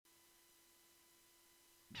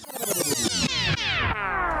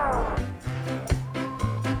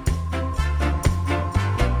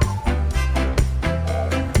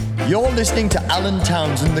You're listening to Alan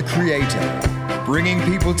Townsend, the creator, bringing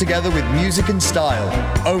people together with music and style,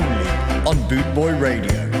 only on Bootboy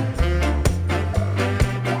Radio.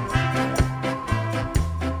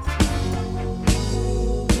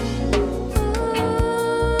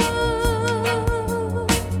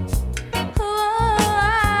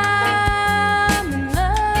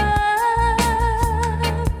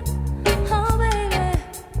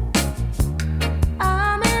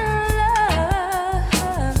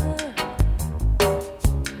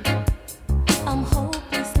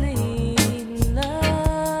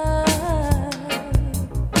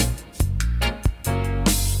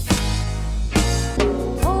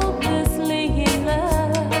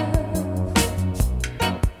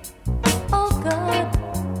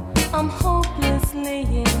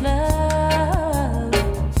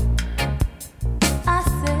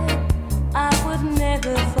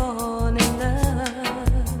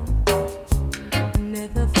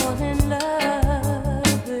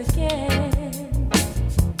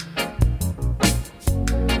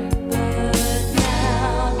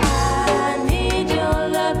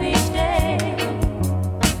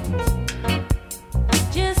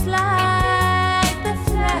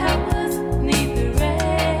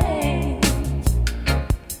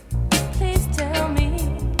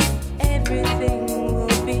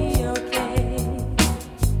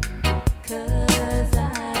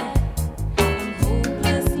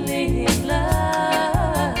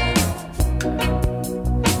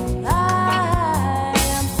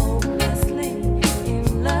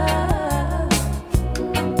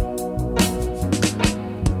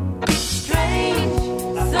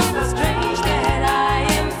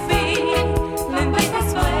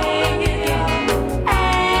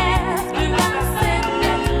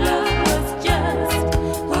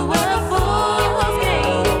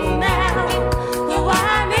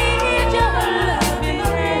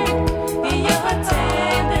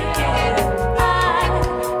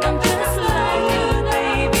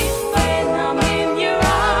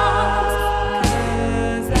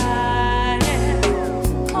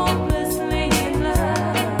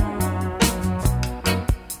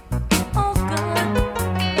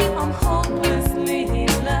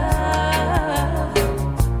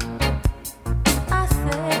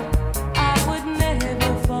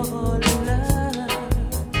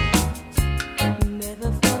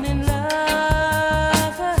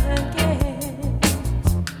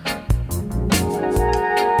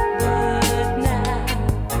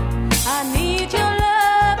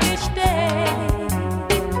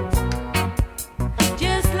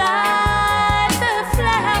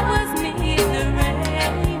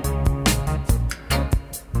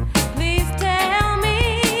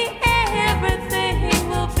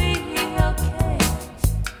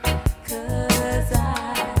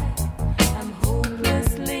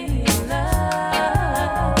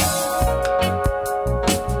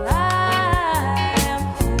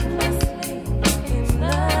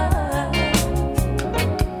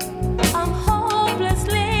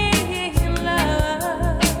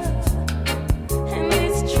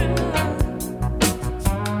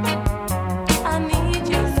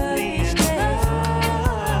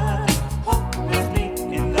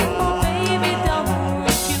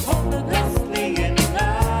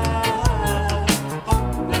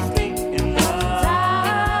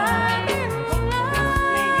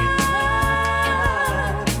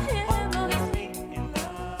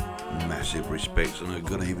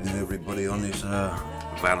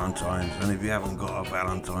 Valentine's, and if you haven't got a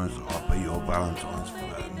Valentine's, I'll be your Valentine's for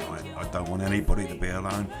that night. I don't want anybody to be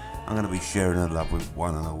alone. I'm going to be sharing the love with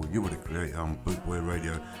one and all. You were the creator on Bootboy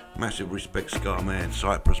Radio. Massive respect, Scarman,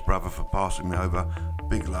 Cypress Brother, for passing me over.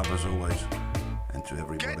 Big love as always. And to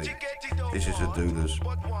everybody, this is the Doodles.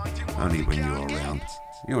 Only when you're around.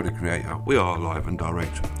 You're the creator. We are live and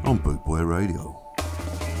direct on Bootboy Radio.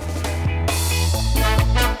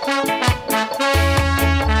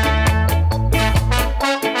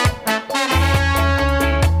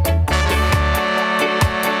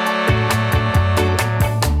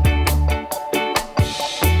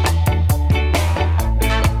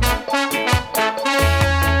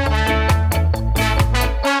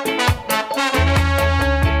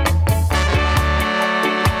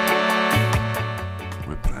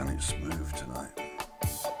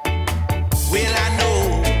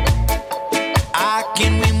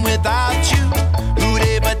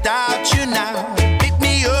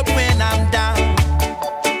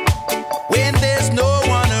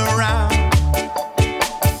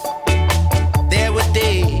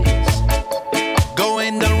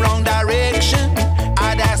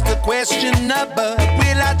 But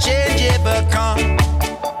will I change ever come?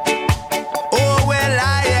 Oh, well,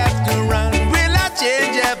 I have to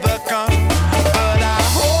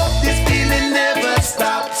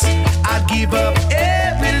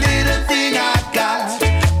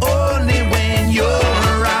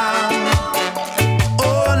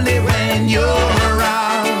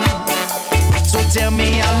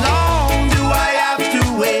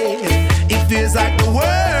feels like the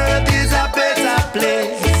world is a better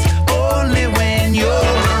place. Only when you're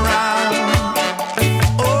around.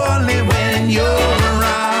 Only when you're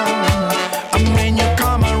around. And when you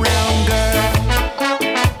come around, girl.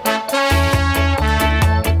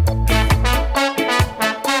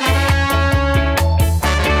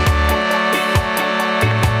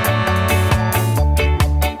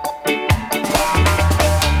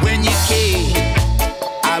 When you came,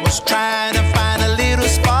 I was trying to find a little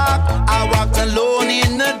spark. I walked alone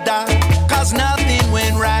in the dark, 'cause nothing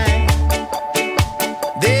went right.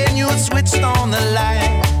 Then you switched on the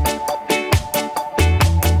light.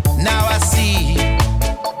 Now I see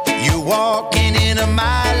you walking into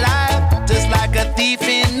my life, just like a thief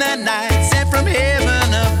in the night, sent from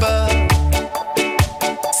heaven above.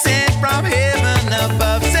 Sent from heaven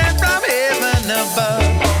above. Sent from heaven above.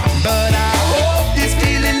 But I hope this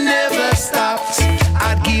feeling never stops.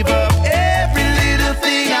 I'd give up every little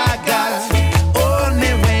thing I got.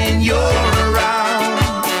 Only when you're around.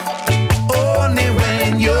 Only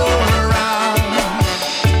when you're around.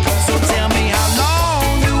 So tell me, how long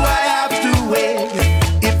do I have to wait?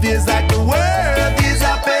 It feels like the world is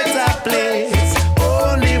a better place.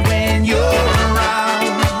 Only when you're around.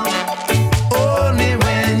 Only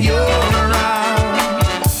when you're around.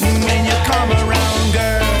 When you come around,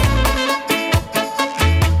 girl.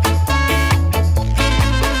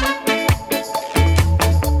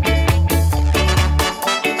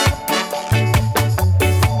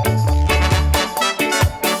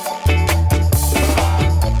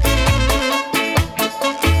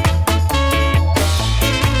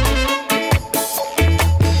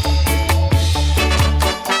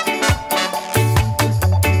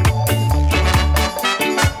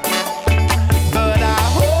 But I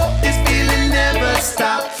hope this feeling never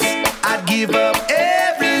stops. I'd give up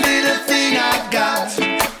every little thing I got.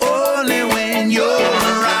 Only when you're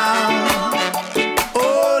around.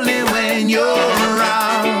 Only when you're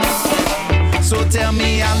around. So tell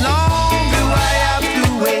me, how long do I have to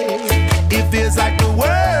wait? It feels like the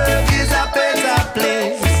world is a better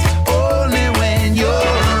place. Only when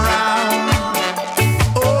you're around.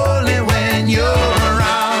 Only when you're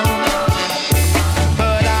around.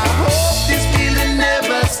 But I hope this feeling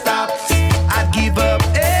never stops. I'd give up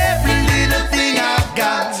every little thing I've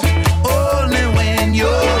got. Only when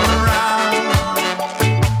you're around.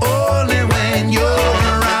 Only when you're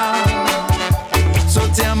around. So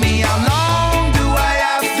tell me, how long do I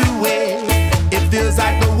have to wait? It feels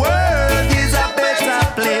like the world is a better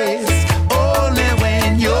place. Only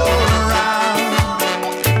when you're around.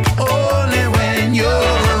 Only when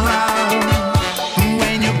you're around.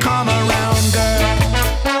 When you come around, girl.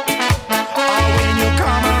 Oh, when you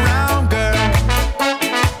come around, girl.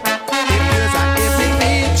 It feels like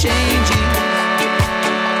everything changes.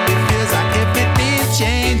 It feels like everything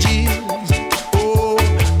changes. Oh,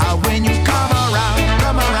 when you come around,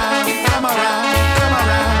 come around, come around, come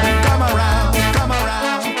around, come around, come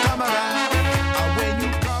around, come around. When you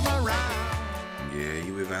come around. Yeah,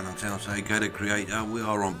 you with Valentine Sega, the creator. We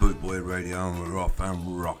are on Bootboy Radio and we're off and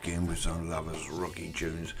rocking with some lovers rocking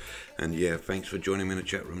tunes. And yeah, thanks for joining me in the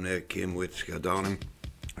chat room there, Kim Whitaker, darling.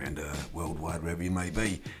 And worldwide, wherever you may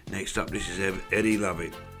be. Next up, this is Eddie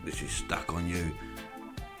Lovett. This is Stuck on You.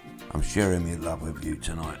 I'm sharing my love with you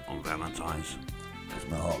tonight on Valentine's, as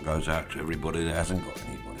my heart goes out to everybody that hasn't got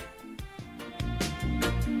anybody.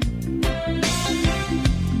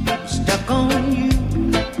 Stuck on you.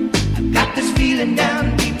 I've got this feeling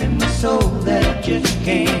down deep in my soul that I just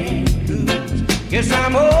can't lose. Guess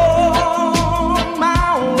I'm on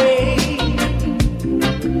my way.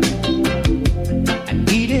 I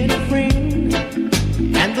needed a friend,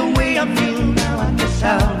 and the way I feel now, I guess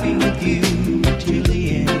I'll be with you till the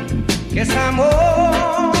end. Guess I'm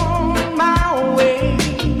on my way.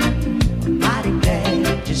 I'm mighty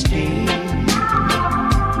glad to stay.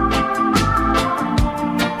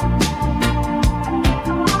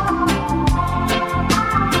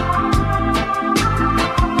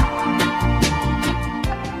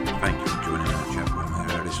 Thank you for joining me in the chat room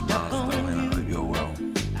here. This is Mars, darling. I hope you're well.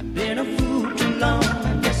 I've been a fool too long. I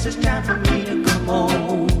guess it's time for me to come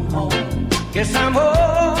home. Guess I'm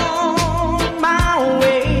on my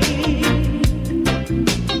way.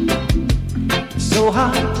 It's so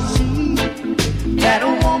hard to see that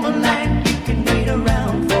a woman like you can wait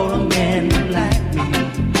around for a man like me.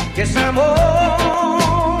 Guess I'm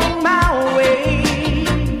on my way.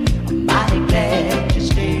 I'm mighty glad to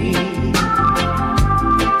stay.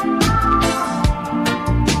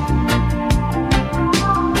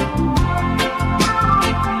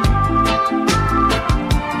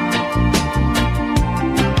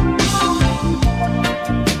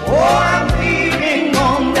 Oh, I'm leaving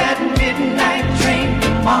on that midnight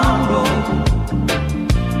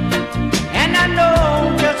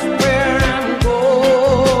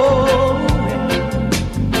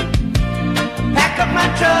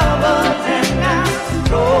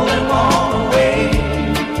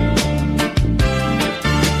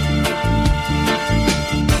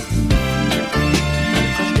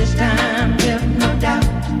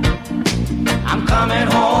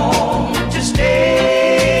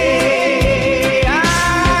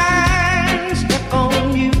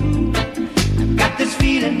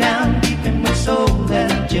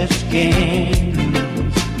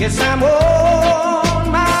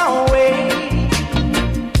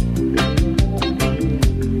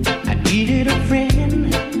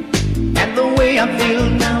friend, and the way I feel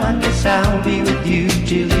now, I guess I'll be with you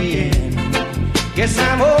till the end. Guess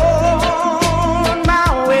I'm on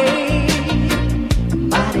my way,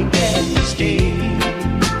 mighty glad to stay.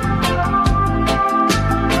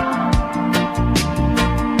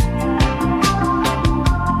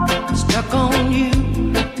 Stuck on you,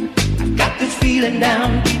 I've got this feeling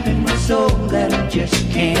down deep in my soul that I just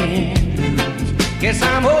can't lose. Guess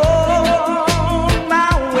I'm on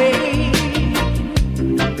my way.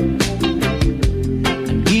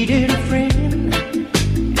 I needed a friend,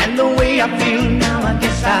 and the way I feel now, I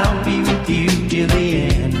guess I'll be with you till the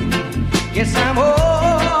end. Guess I'm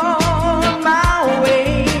on my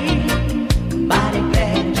way, mighty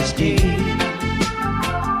glad to stay.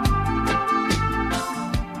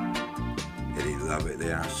 Really love it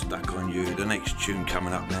there, Stuck on You. The next tune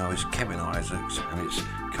coming up now is Kevin Isaacs, and it's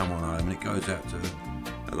Come On Home, and it goes out to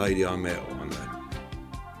a lady I met on the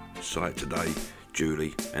site today,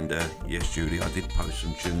 Julie. And yes, Julie, I did post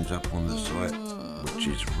some tunes up on the site, which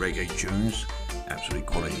is reggae tunes, absolutely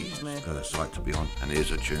quality site to be on. And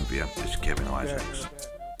here's a tune for you. It's Kevin Isaacs.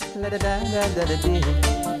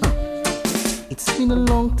 It's been a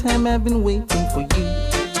long time I've been waiting for you.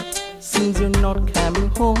 Seems you're not coming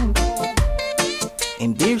home,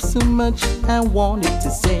 and there's so much I wanted to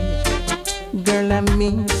say. Girl, I'm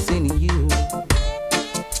missing you.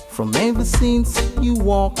 From ever since you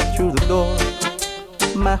walked through the door,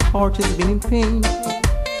 my heart has been in pain.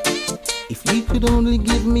 If you could only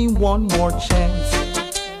give me one more chance,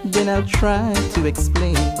 then I'll try to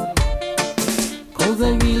explain. 'Cause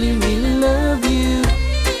I really, really love you.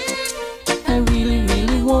 I really,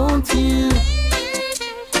 really want you.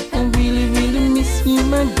 I really, really miss you,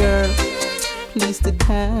 my girl. Please to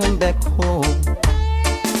come back home.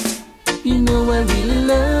 You know I really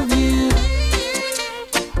love you,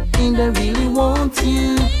 and I really want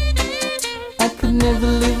you. I could never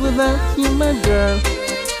live without you, my girl.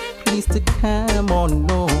 Please to come on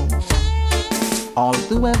home.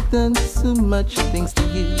 Although I've done so much things to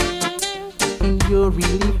you, and you're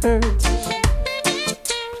really hurt,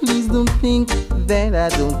 please don't think that I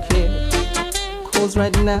don't care. 'Cause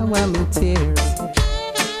right now I'm in tears.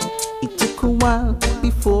 It took a while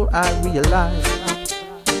before I realized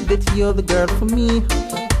that you're the girl for me.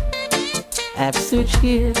 I've searched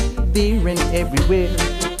here, there and everywhere,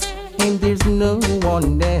 and there's no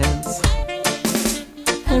one else.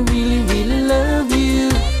 I really, really love you.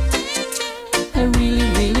 I really,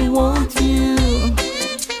 really want you.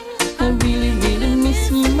 I really, really miss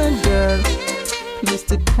you, my girl. Please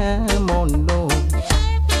to come on home.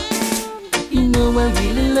 You know I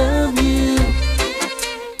really love you,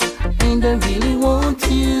 and I really want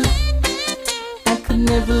you. I could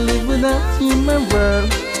never live without you, my world.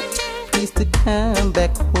 Please to come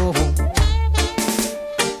back home.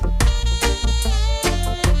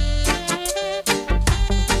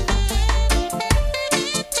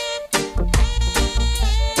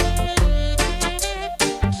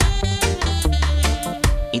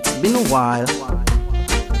 It's been a while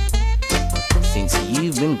since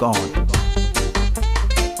you've been gone,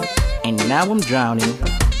 and now I'm drowning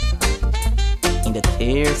in the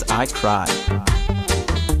tears I cry.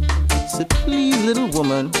 So please, little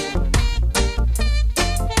woman,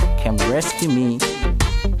 come rescue me.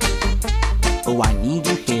 Oh, I need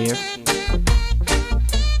you here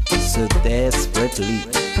so desperately.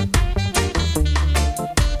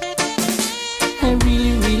 I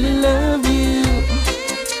really, really love you.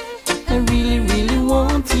 I really, really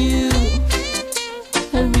want you.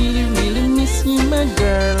 I really, really miss you, my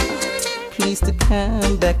girl. Please to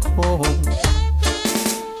come back home.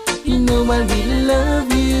 You know I really love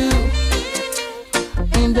you,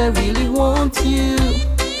 and I really want you.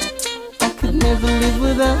 I could never live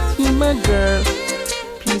without you, my girl.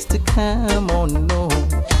 Please to come on home.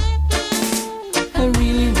 I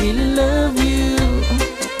really, really love you,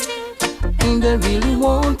 and I really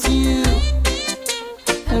want you.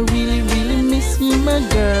 I really, really miss you, my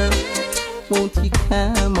girl. Won't you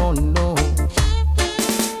come on home?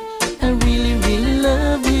 I really, really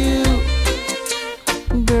love you.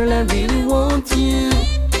 Girl, I really want you.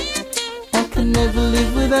 I could never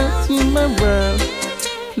live without you, my world.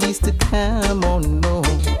 Please to come on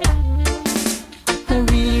home. I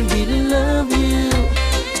really, really love you,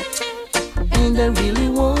 and I really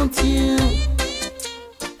want you.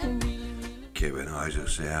 Kevin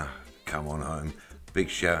Isaacs there, Come On Home. Big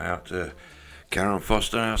shout out to Karen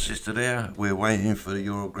Foster, our sister there. We're waiting for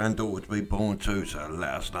your granddaughter to be born too, so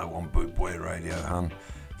let us know on Bootboy Radio, hun.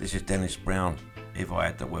 This is Dennis Brown. If I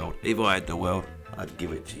had the world, I'd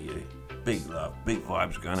give it to you. Big love, big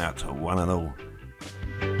vibes going out to one and all.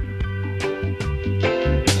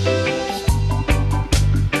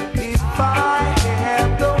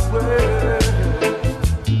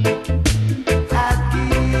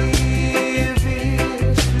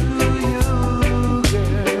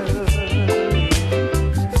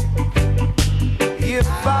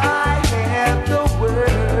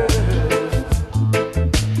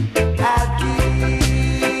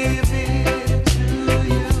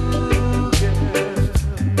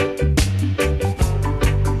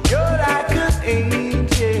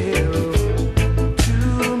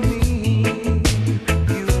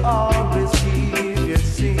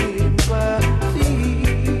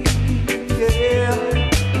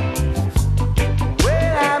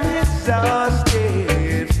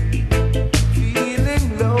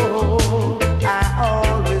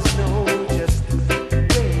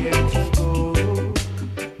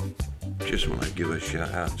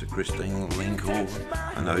 out to Christine Linkle.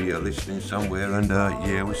 I know you're listening somewhere, and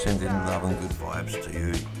yeah, we're sending love and good vibes to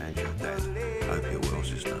you and your dad. Hope you're well,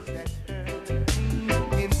 sister.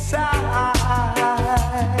 Inside,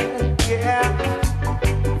 yeah.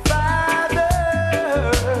 Father,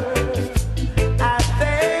 I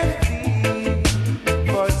thank thee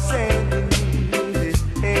for sending me this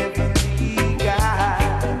heavenly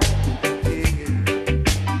guide.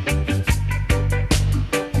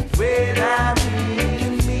 When I'm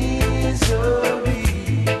in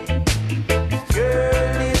misery,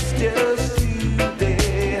 girl, it's just you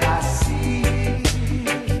that I see.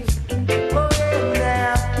 Oh,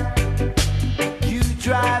 yeah, now you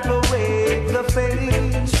drive away the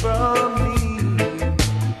pains from me.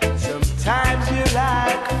 Sometimes you're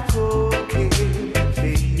like cocaine,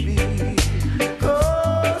 baby.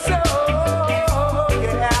 Oh, so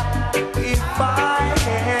yeah, if I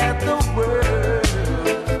had the world,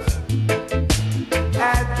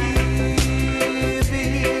 I'd give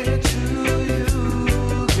it to you,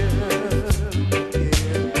 girl.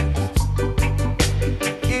 Yeah.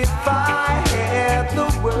 If I had the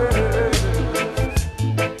world,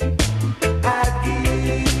 I'd give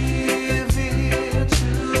it to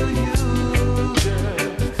you, girl.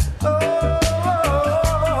 Oh,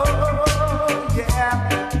 yeah.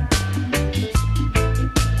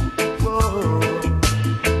 Oh,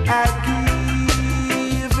 I'd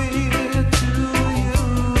give it to you,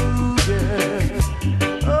 girl.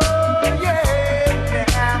 Oh, yeah.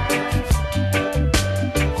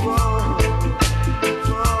 Whoa,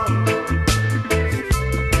 whoa.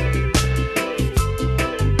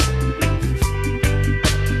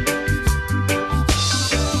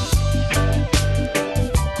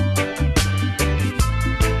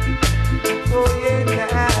 Oh, yeah,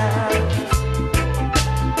 now.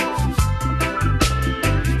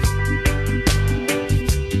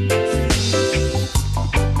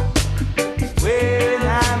 When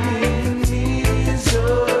I'm in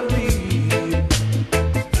misery,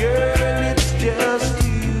 girl, it's just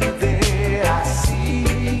you that I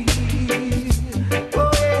see.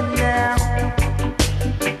 Oh, yeah, now.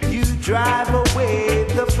 You drive away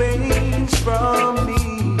the pains from me.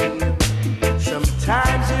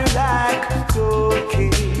 Sometimes you're like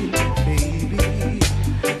cocaine, baby.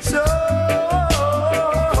 So,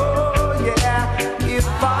 yeah, if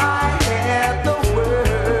I had the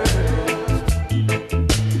world,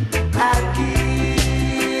 I'd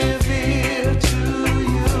give it to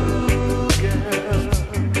you, girl.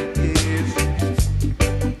 Yes.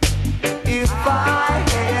 If I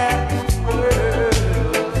had the world,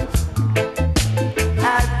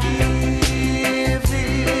 I'd give it to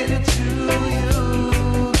you,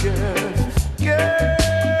 girl. Girl, yeah.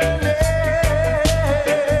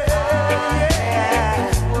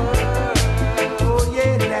 Oh,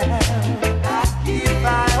 yeah, now. If I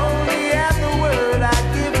only had the world, I'd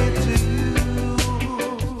give it to you,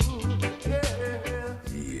 girl.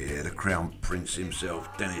 Yeah, the Crown Prince himself,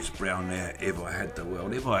 Dennis Brown there. If I had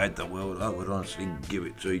the world, I would honestly give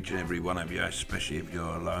it to each and every one of you, especially if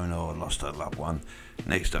you're alone or lost a loved one.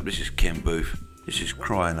 Next up, this is Ken Booth. This is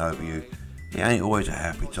Crying Over You. It ain't always a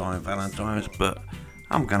happy time, Valentine's, but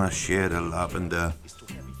I'm gonna share the love and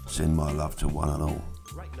send my love to one and all.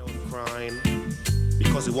 Right now I'm crying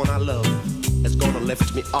because the one I love has gone and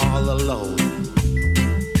left me all alone.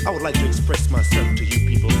 I would like to express myself to you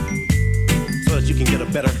people so that you can get a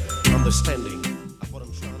better understanding of what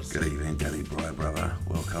I'm trying to say. Good evening, Daddy Bry, brother.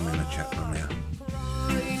 Welcome in the chat room now.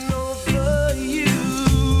 Crying over you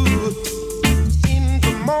in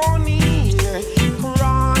the morning,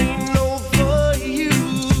 crying over you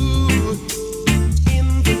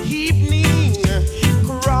in the evening,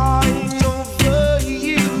 crying over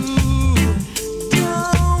you.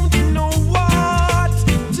 Don't know what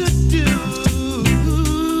to do.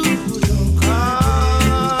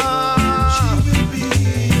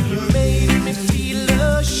 You made me feel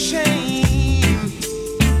ashamed.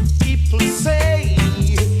 People say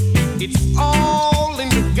it's all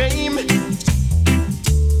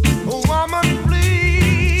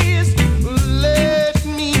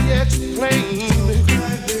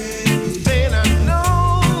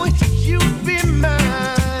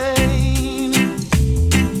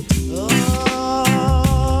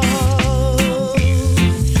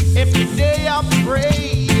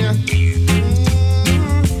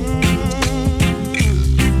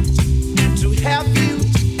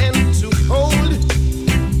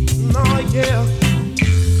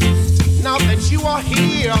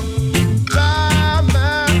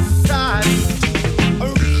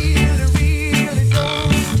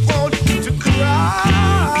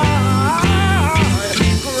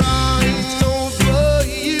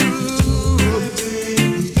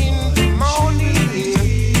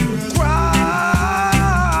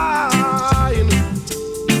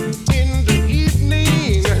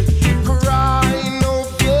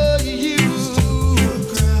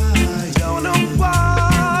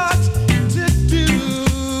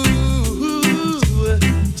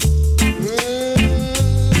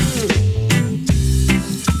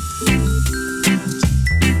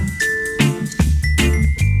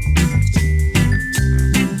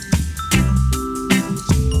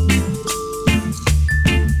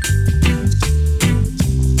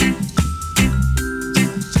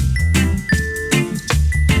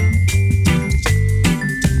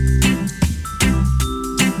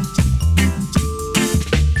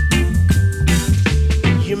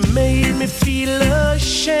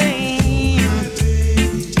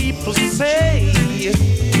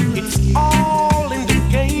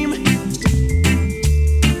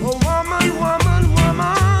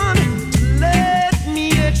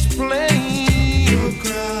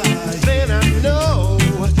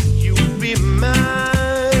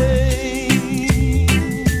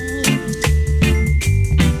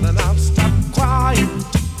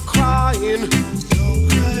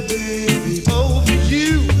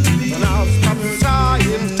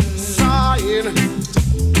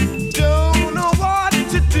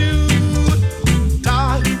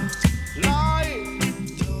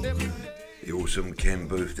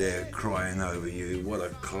there, Crying Over You. What a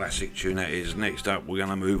classic tune that is. Next up, we're going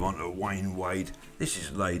to move on to Wayne Wade. This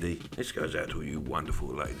is Lady. This goes out to all you wonderful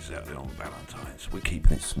ladies out there on Valentine's. We're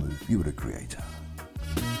keeping it smooth. You're the creator.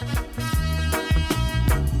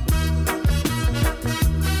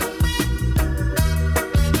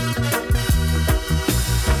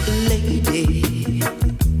 Lady,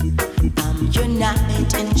 I'm your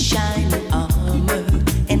knight in shining armor,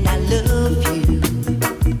 and I love you.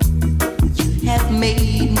 You have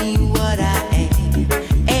made me what I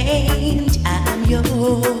am, and I'm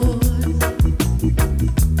yours.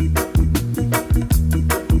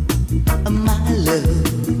 My love,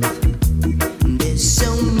 there's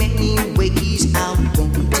so many ways I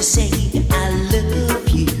want to say I love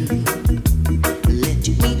you. Let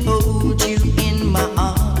me hold you in my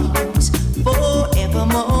arms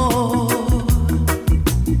forevermore.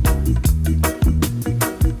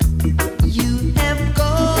 You have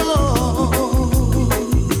gone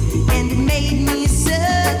and made me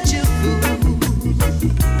such a fool.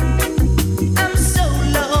 I'm so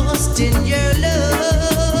lost in your love.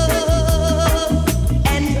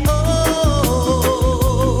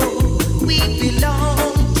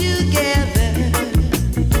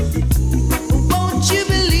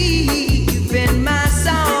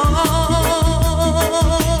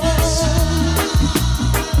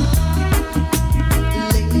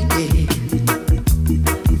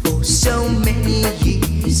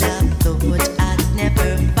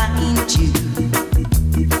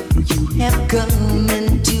 Come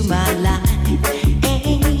into my life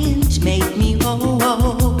and make me whole.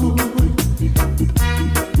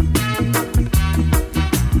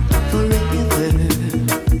 Forever,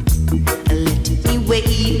 let me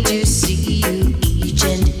wait to see you each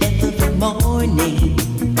and every morning.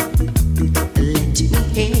 Let me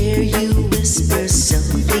hear you whisper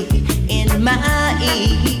softly in my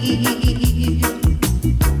ear.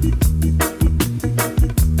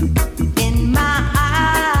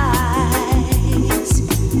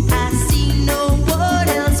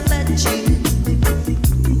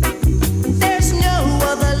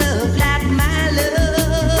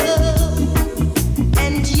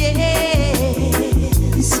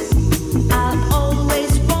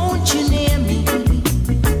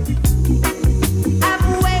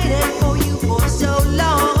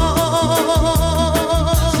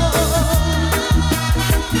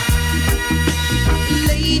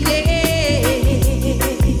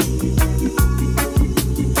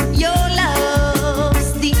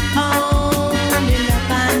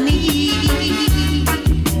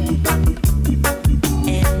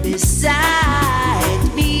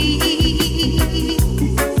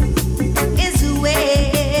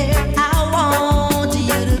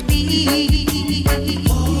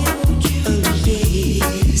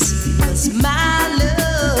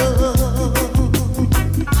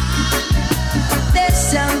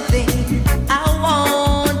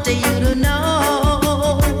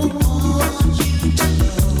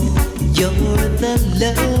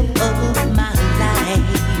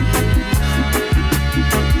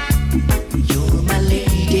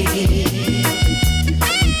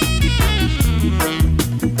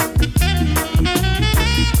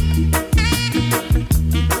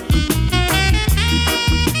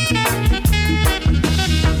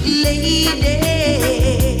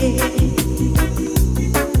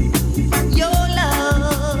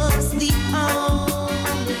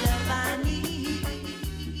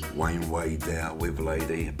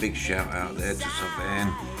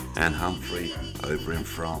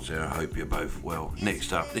 I hope you're both well.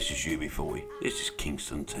 Next up, this is UB40. This is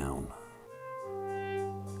Kingston Town.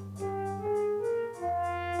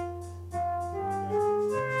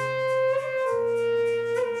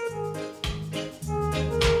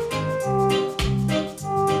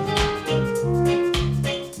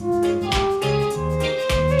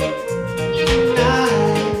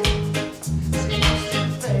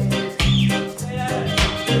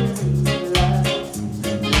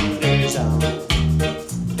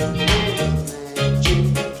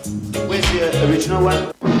 Original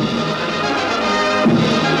one.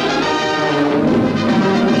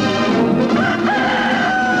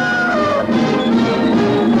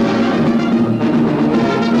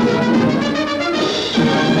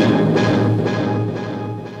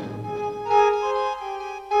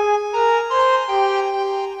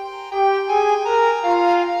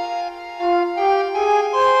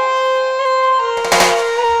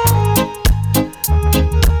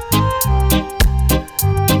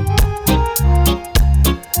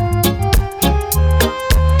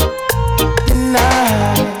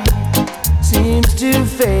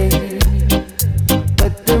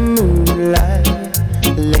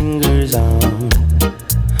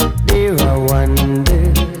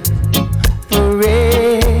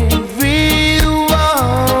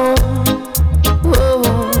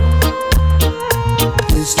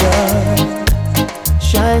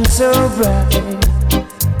 so bright,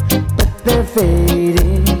 but they're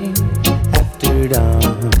fading after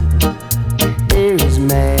dawn. There is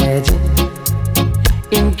magic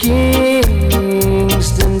in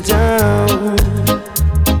Kingston Town.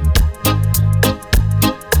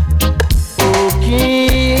 Oh,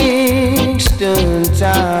 Kingston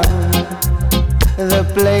Town, the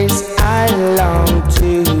place I long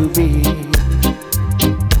to be.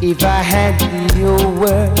 If I had your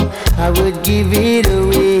word, I would give it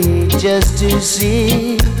away just to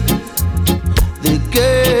see the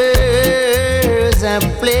girls I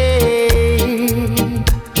play.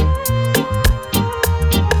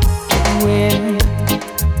 When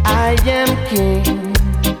I am king,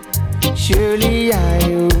 surely I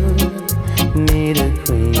would need a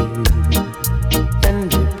queen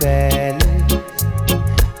and a palace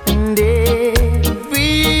and everything,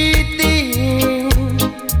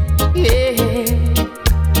 yeah.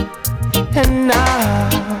 And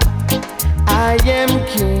now I am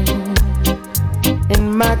king,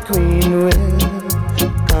 and my queen will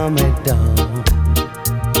come at dawn.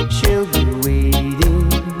 She'll be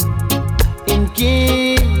waiting in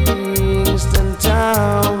Kingston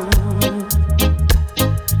Town.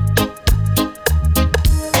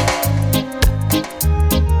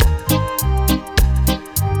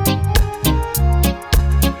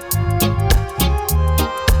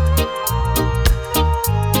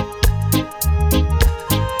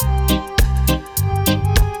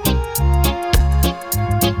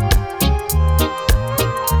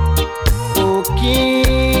 Oh,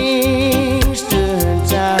 Kingston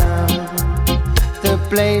Town, the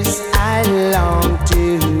place I long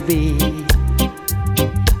to be.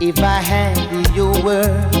 If I had your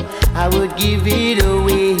word, I would give it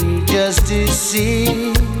away just to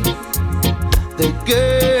see the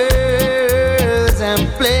girls and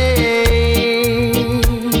play.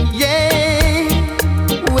 Yeah,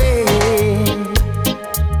 when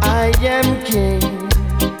I am king,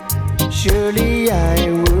 surely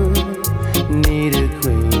I would need a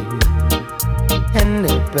queen and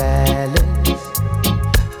a palace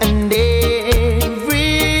and everything,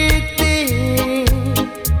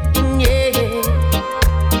 yeah.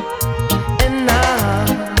 And now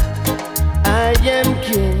I am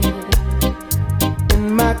king,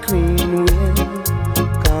 and my queen will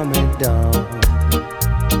come at dawn.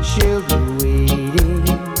 She'll be waiting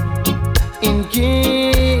in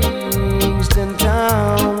Kingston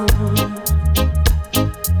Town.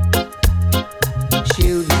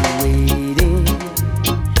 She'll be waiting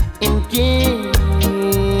in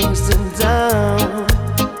Kingston Town.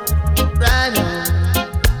 Right now,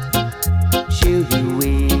 she'll be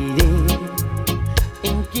waiting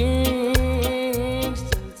in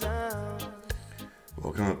Kingston Town.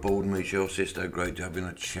 Welcome aboard, Michelle Sisto. Great to have you in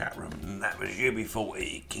the chat room. And that was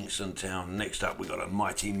UB40, Kingston Town. Next up, we got a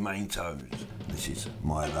Mighty Main Tones. This is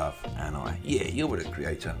My Love and I. Yeah, you're the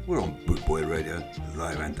creator. We're on Bootboy Radio,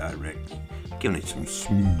 live and direct, giving it some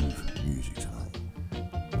smooth music tonight.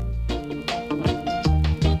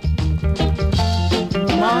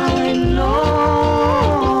 My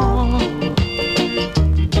love,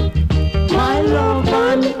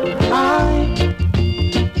 and I.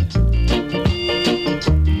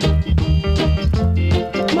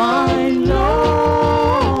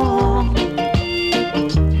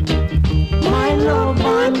 My love,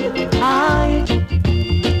 and I.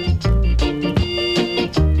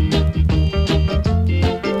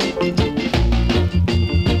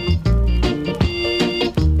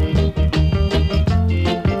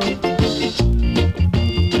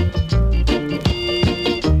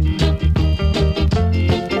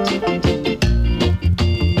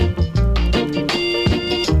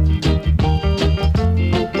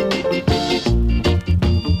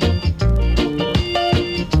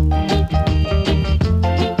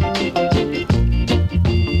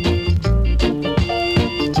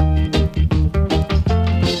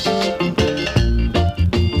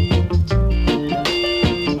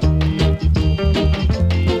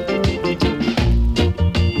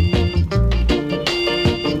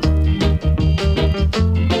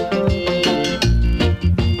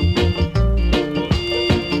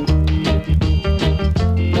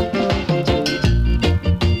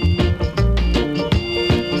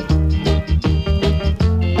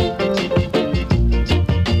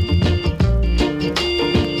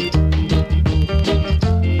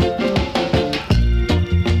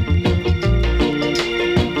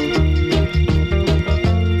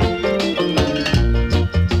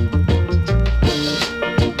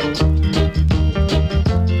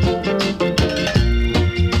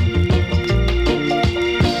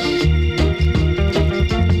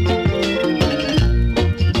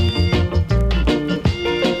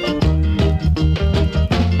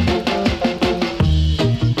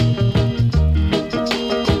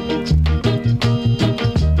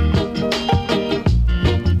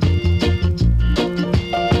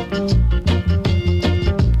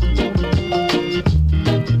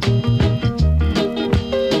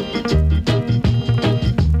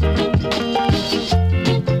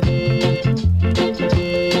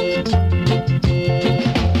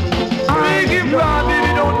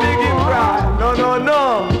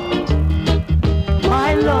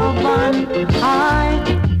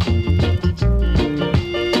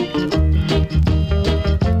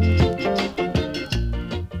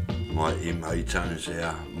 Rose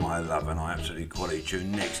there, My Love, and I absolutely quality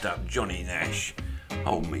tune. Next up, Johnny Nash,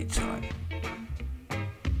 Hold Me Tight.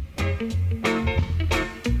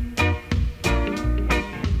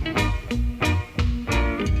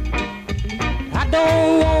 I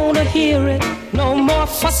don't wanna hear it, no more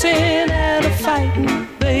fussing and a fighting,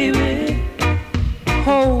 baby.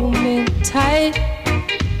 Hold me tight.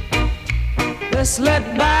 Let's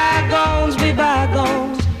let bygones be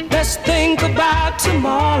bygones. Let's think about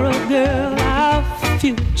tomorrow, girl. Our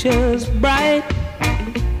future's bright.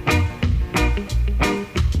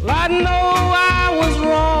 Well, I know I was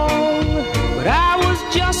wrong, but I was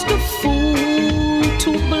just a fool,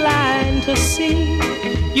 too blind to see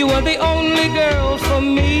you were the only girl for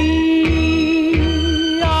me.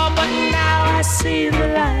 Oh, but now I see the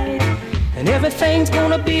light, and everything's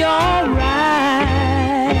gonna be alright,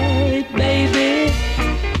 baby.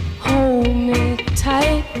 Hold me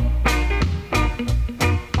tight.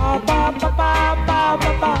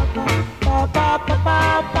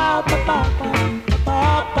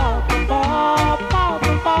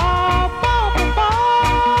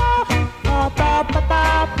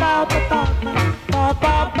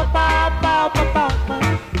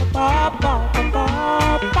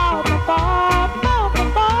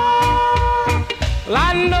 Well,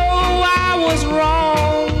 I know I was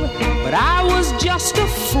wrong, but I was just a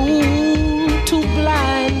fool, too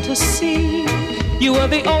blind to see you were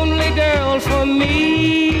the only girl for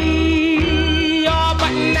me. Oh,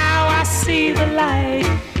 but now I see the light,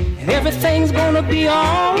 and everything's gonna be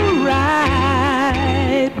alright,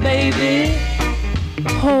 baby.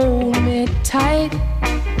 Hold me tight,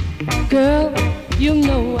 girl, you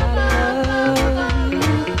know I love you.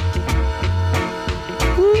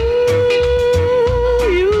 Ooh,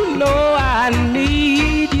 you know I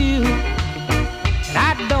need you, and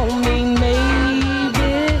I don't mean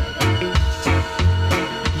maybe.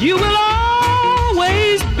 You will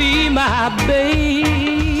always be my baby.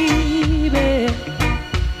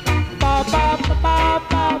 Ba ba ba ba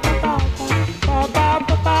ba ba ba ba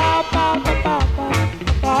ba ba ba ba.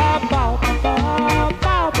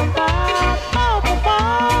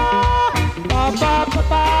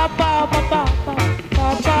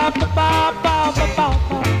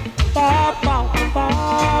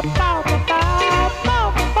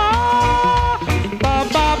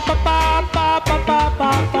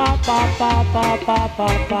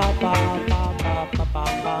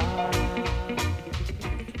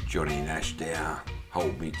 Johnny Nash there,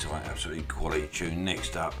 Hold Me Tight, absolutely quality tune.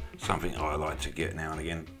 Next up, something I like to get now and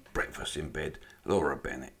again, Breakfast in Bed, Lorna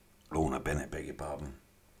Bennett, beg your pardon.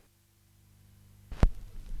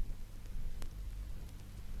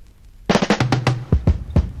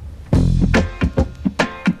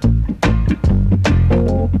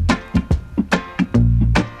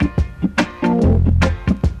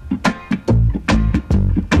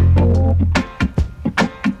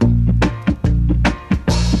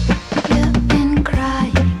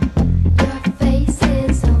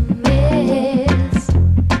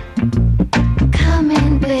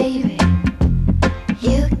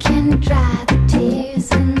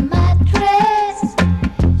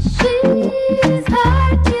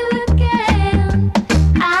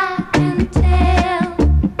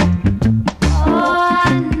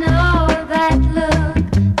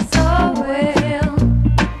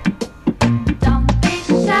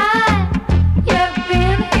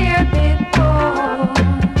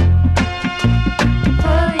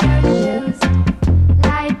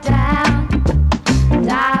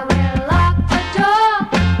 I will lock the door.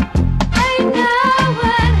 I know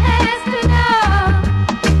what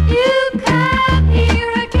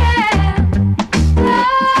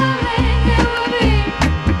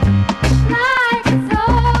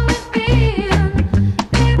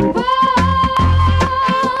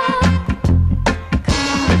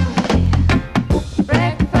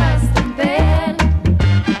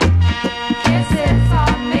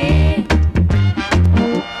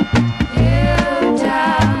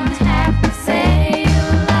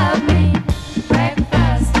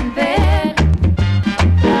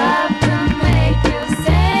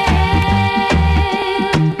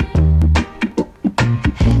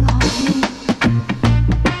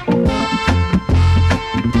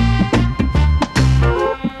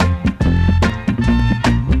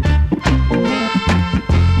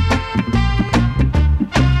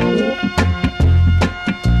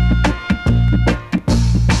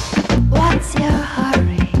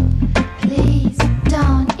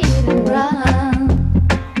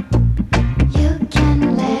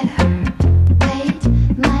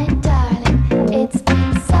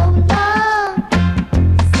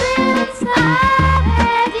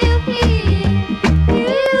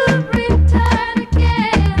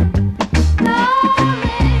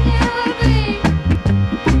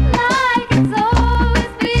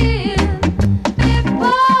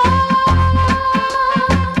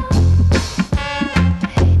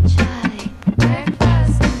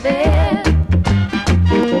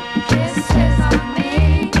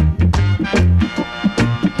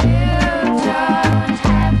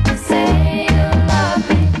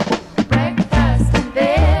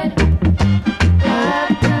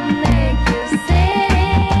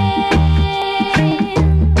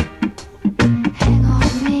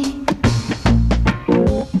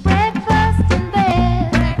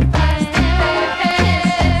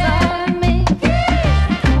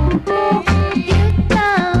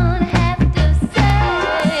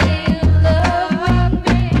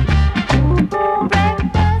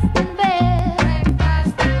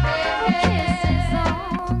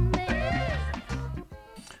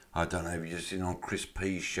listening on Chris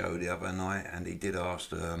P's show the other night, and he did ask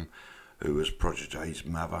who was Protege's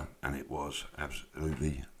mother, and it was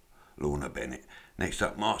absolutely Lorna Bennett. Next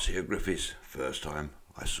up, Marcia Griffiths, First Time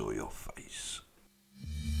I Saw Your Face.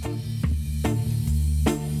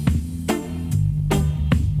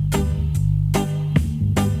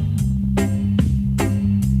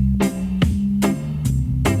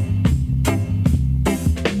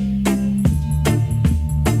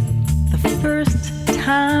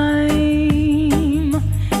 Time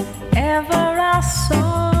ever I saw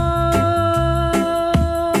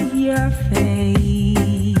your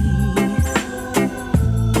face,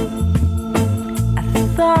 I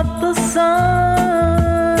thought the sun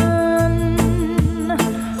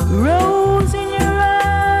rose in your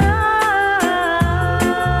eyes,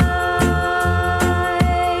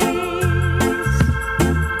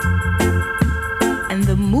 and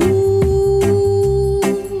the moon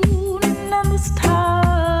and the stars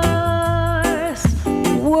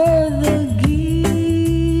were the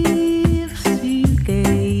gifts you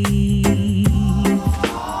gave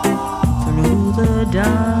through the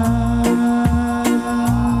dark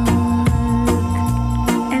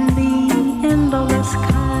and the endless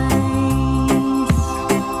skies,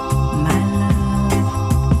 my love.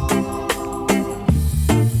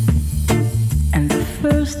 And the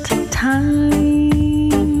first time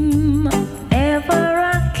ever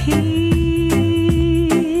I kissed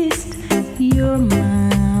your mouth,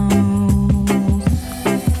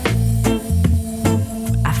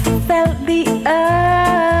 I felt the earth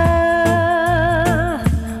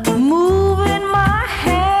move in my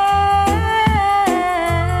hand,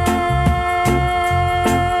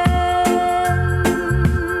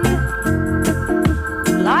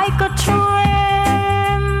 like a trembling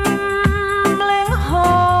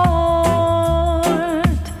heart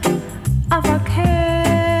of a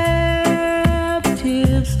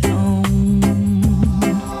captive's own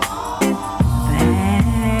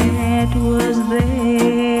that was there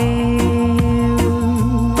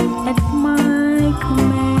at my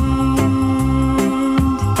command,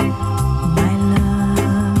 my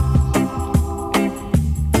love.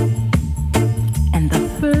 And the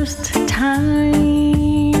first time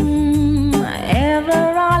ever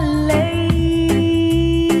I lay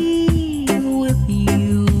with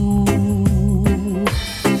you,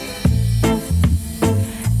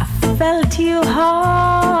 I felt your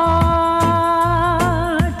heart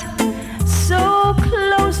so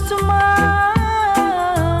close to mine,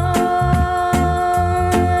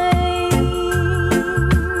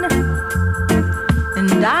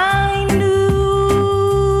 and I knew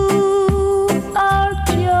our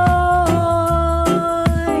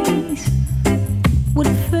joys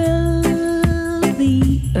would fill the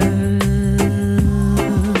earth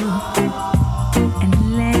and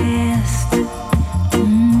last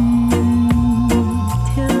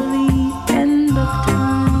till the end of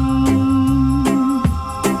time,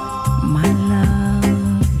 my love,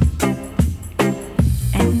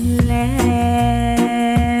 and last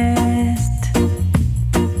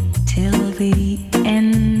till the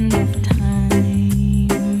end of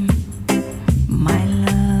time, my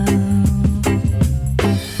love.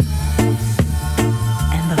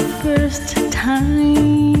 And the first time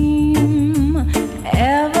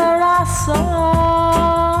ever I saw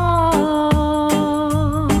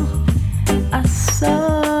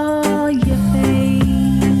your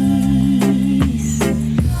face,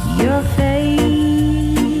 your face,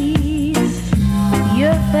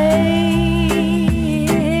 your face,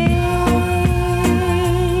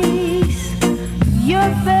 your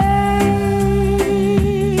face, your face,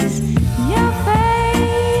 your face.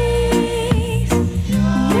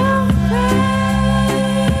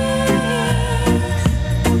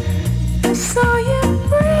 I saw your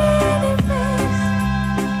pretty face.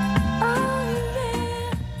 Oh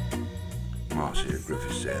yeah. Marcia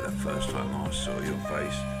Griffiths there, the First Time I Saw Your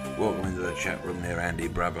Face. Welcome into the chat room there, Andy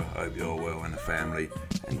brother. Hope you're well and the family.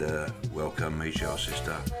 And welcome Michelle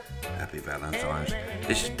sister. Happy Valentine's.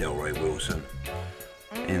 This is Delray Wilson.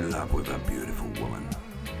 In love with a beautiful woman.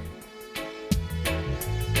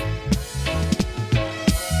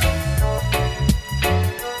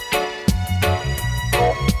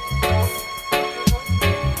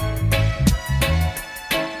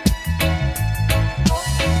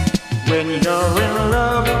 When you're in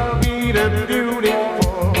love with a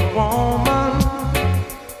beautiful woman,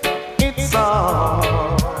 it's all.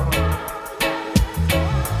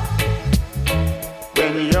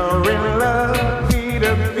 When you're in love with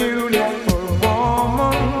a beautiful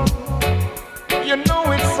woman, you know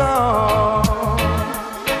it's all.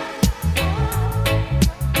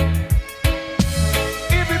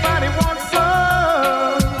 Everybody wants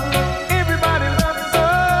some. Everybody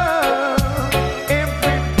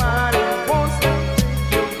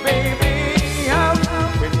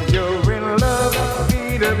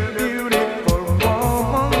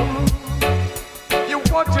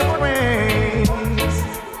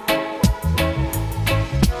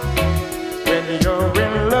you're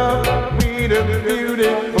in love with a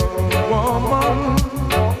beautiful woman,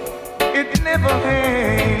 it never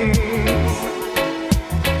ends.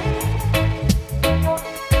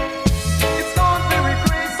 It's not very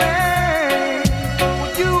crazy,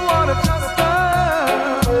 but you wanna trust her.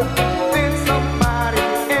 Then somebody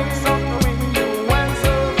ends up when you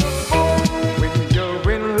answer the phone. When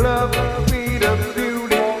you're in love with a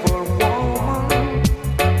beautiful woman,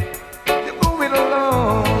 you go it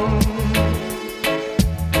alone.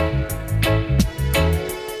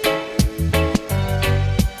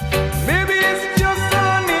 Maybe it's just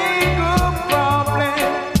an ego problem.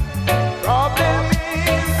 Problem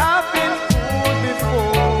is I've been fooled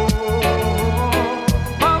before.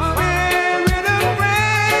 My spirit of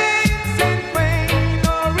praise in pain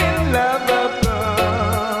or in love of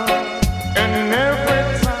God. And every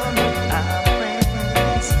time it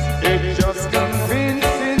happens, it just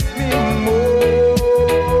convinces me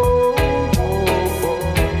more.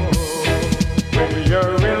 When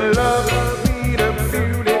you're in love with a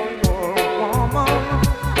beautiful woman,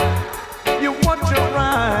 you watch your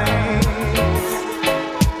eyes.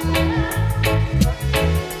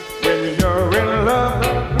 When you're in love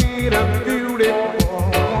with a beautiful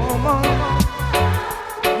woman,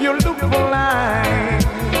 you look for lies.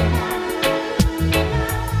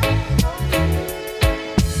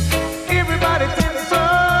 Everybody tells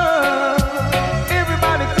her,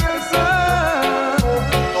 everybody tells her,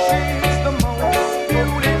 she's the most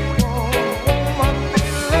beautiful woman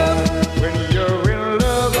they love. When you're in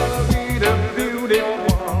love with a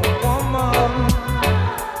beautiful woman,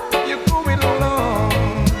 you go it alone.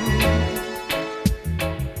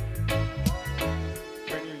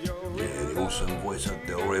 Yeah, the awesome voice of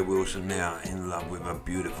Delray Wilson now in love with a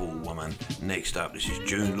beautiful woman. Next up, this is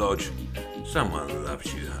June Lodge. Someone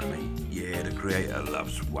loves you, honey. Yeah, the creator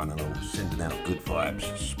loves one and all, sending out good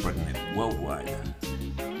vibes, spreading it worldwide.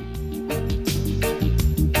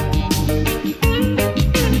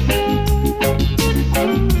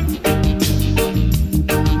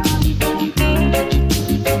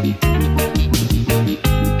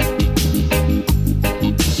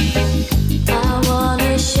 I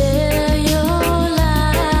wanna share your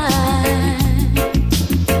life.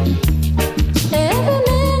 Every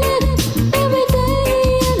minute, every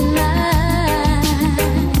day and night.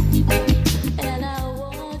 And I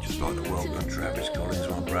want Just like to welcome Travis Collins,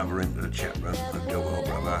 my brother, into the chat room. Hope you're well,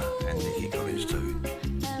 brother, and Nikki Collins too.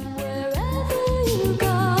 wherever you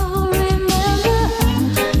go, remember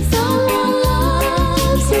someone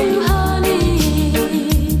loves you, honey.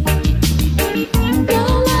 No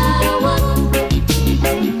matter what,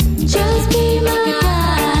 just be my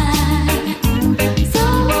guide.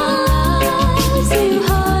 Someone loves you,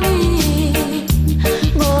 honey,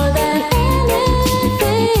 more than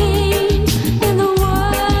anything in the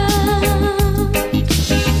world.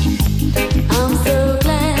 I'm so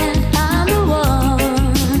glad I'm the one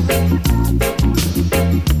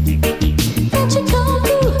that you come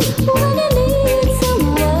to when you need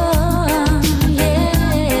someone.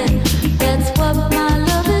 Yeah, that's what my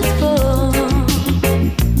love is for.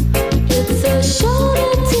 It's a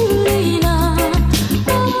shoulder to lean on,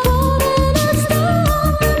 a boat and a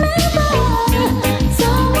storm. Remember,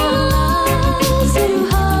 someone loves you,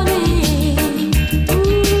 honey.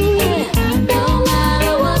 Ooh, yeah, no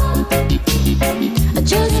matter what, I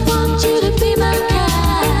just want you to be my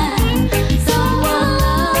guide. Someone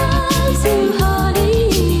loves you, honey,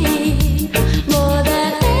 more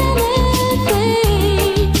than anything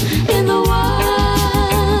in the world.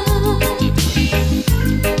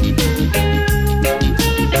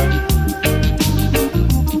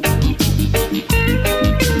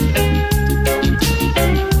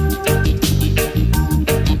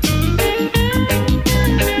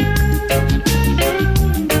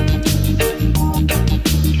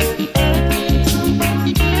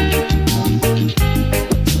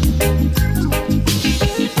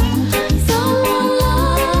 Someone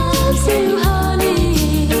loves you, honey.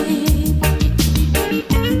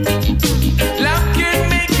 Love can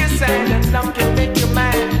make you sad and love can make you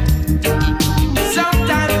mad.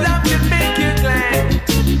 Sometimes love can make you glad.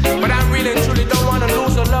 But I really and truly don't want to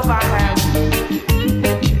lose the love I have.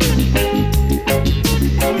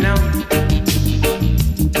 You know?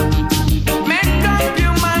 Make up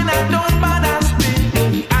your mind and don't bother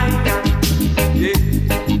speaking. Yeah.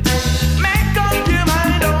 Make up your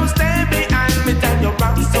mind, don't stay behind me. Tell your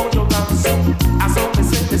bounce, so your bounce. I saw me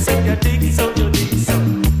sing your dig, so your dig, so.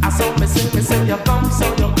 I saw me sing your come, so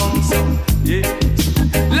your come, so. Yeah.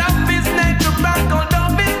 Love is natural,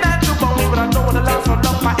 love is natural, but I don't wanna love for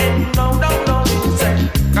love. I ain't no, say.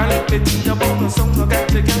 Can't let me think about the song, I got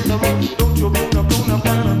to get the one. Don't you be no, no, no,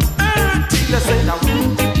 no. say now.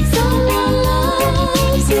 Someone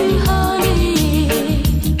loves you, honey.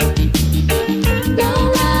 No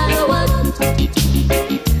matter what,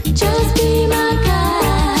 just be my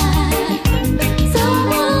guy.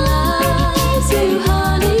 Someone loves you,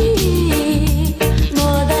 honey,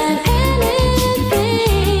 more than anything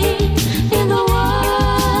in the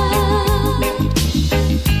world.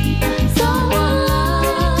 Someone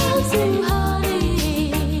loves you,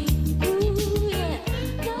 honey. Ooh, yeah.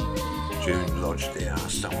 June Lodge there,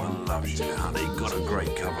 Someone Loves You, Honey. Got a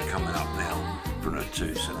great cover coming up now from the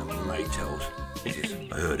Toots and the Maytals. This is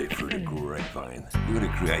I Heard It Through the Grapevine. You're the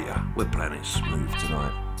creator. We're playing it smooth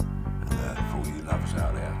tonight. And for all you lovers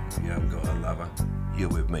out there, if you haven't got a lover, you're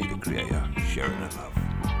with me, the creator, sharing the love.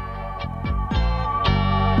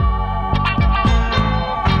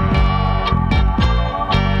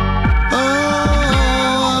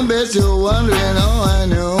 Oh, I bet you're wondering, oh, I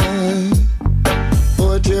know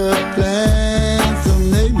what your plans to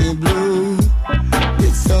make me blue.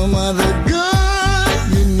 It's some other girl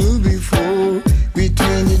you knew before.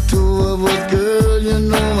 Between the two of us, girl, you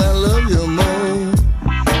know I love you more.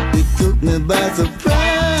 It took me by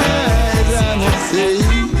surprise, I must say,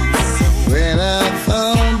 when I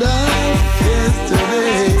found out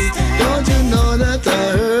yesterday. Don't you know that I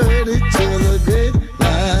heard it through the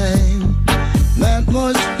grapevine? Not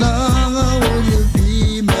much longer will you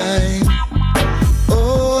be mine.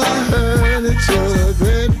 Oh, I heard it through the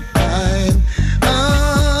grapevine. Oh,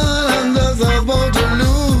 I'm just about to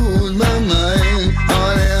lose my mind.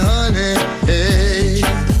 Honey, honey, hey.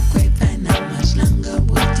 Grapevine, not much longer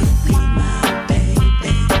would you be my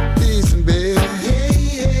baby? Listen, baby.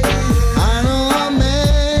 I know a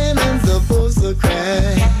man ain't supposed to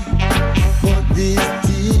cry, but these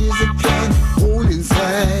tears I can't hold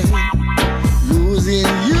inside. Losing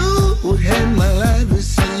you would end my life, you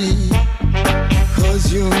see, 'cause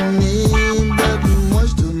you mean that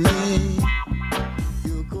much to me.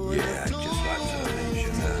 Yeah, just like to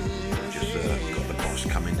mention, just got the boss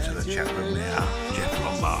coming to the chat room now. Jeff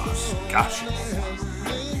Lombard's Gosh. I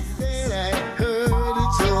heard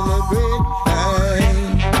it through the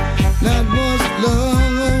grapevine. Not much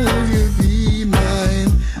longer will you be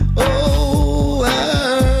mine. Oh, I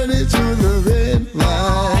heard it through the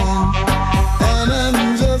grapevine. And I'm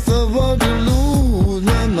just about to lose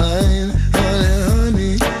my mind. Honey,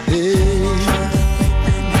 honey, hey.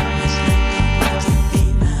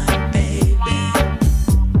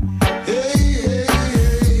 Hey, hey, hey.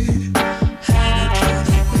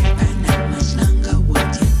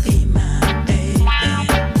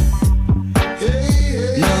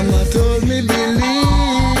 Mama told me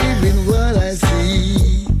believe in what I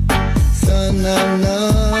see. Son, I'm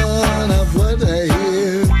none of what I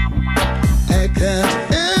hear. I can't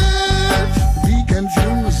help be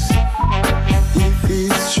confused. If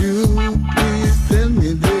it's true, please tell me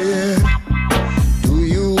dear. Do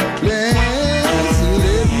you plan to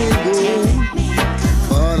let me go?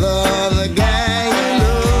 For the guy you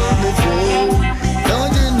loved before.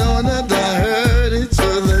 Don't you know that I heard it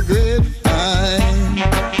through the grapevine?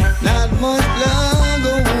 Not much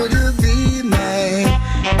longer would you be mine.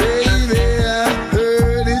 Baby, I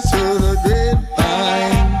heard it through the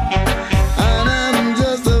grapevine. And I'm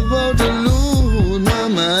just about to lose my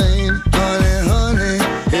mind. Honey, honey,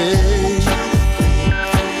 hey.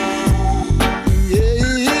 Yeah,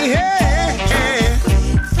 yeah, yeah.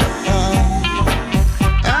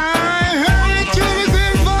 I heard it through the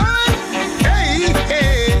grapevine. Hey,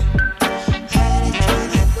 hey.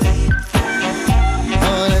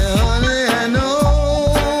 Honey, honey, I know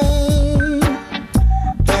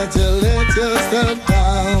that you let yourself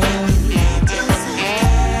down.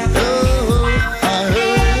 Oh, I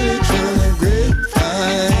heard it through the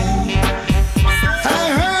grapevine. I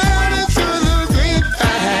heard it through the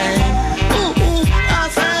grapevine. Ooh, ooh, I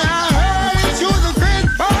say I heard it through the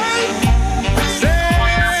grapevine. Say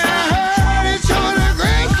I heard it through the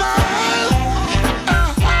grapevine.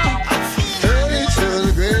 Heard it through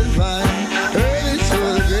the grapevine. Heard it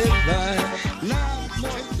through the grapevine. Not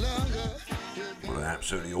much longer. What an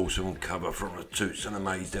absolutely awesome cover from the Toots and the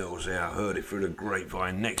Maytals there. I Heard It Through the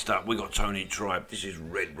Grapevine. Next up, we got Tony Tribe. This is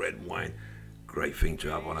Red Red Wine. Great thing to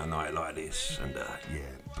have on a night like this. And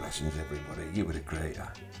yeah, blessings everybody. You were the creator.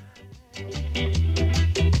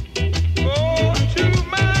 Go to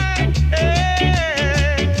my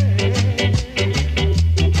head.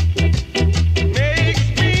 Makes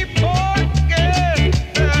me forget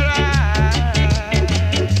that I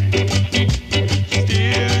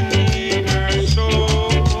still need her so.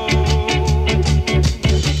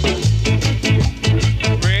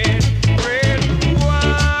 Red, red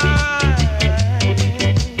wine.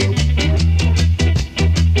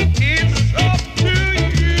 It's a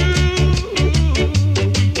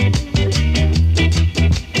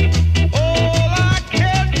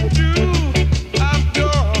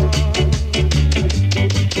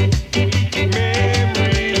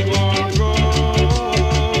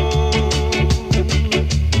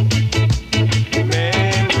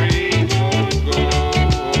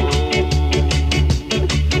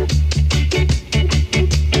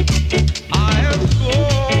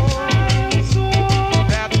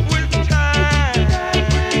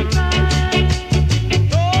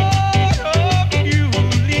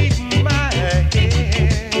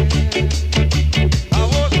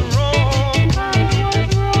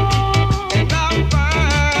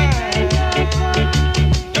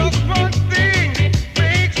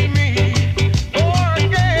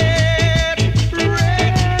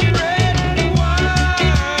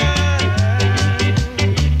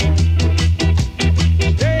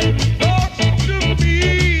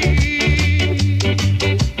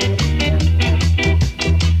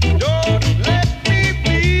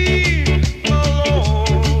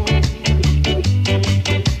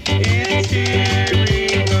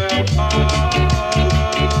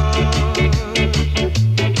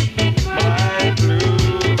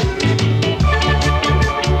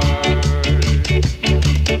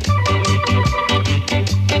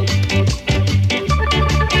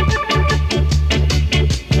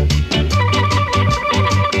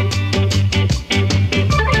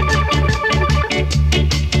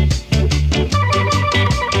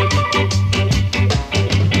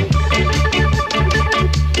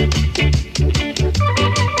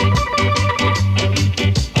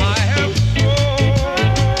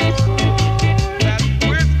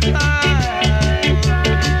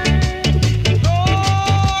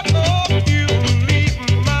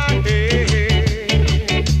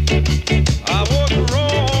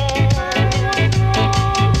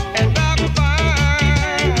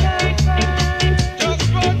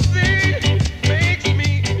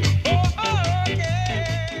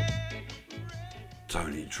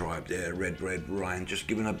Red Ryan. Just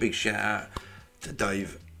giving a big shout out to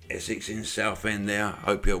Dave Essex in Southend there.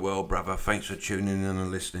 Hope you're well, brother. Thanks for tuning in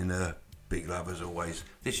and listening to Big Love as always.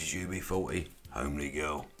 This is UB40, Homely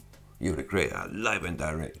Girl. You're the creator, live and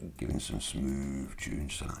direct, giving some smooth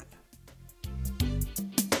tunes tonight.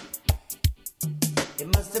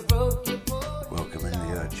 Welcome in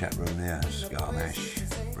the chat room there,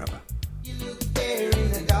 Scarmash, brother. You look there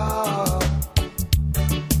in the dark,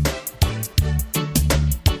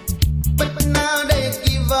 but now they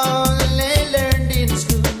give all they learned in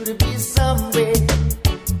school to be somewhere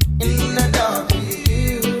in the dark with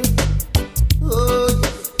you. Oh,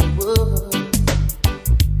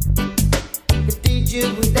 the teacher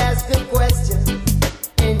would ask a question,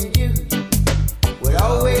 and you would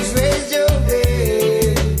always raise your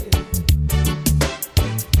head.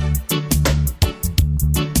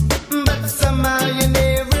 But somehow you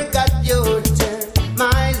never got your turn. My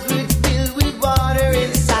eyes would fill with water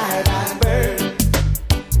inside I burn.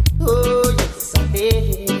 Oh, yes, I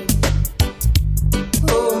did.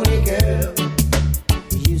 Oh, my girl,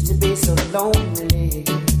 you used to be so lonely.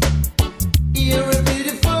 You're a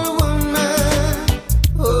beautiful woman.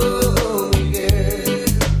 Oh, my girl.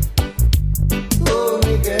 Oh,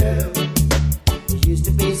 my girl, you used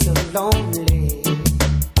to be so lonely.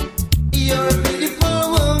 You're a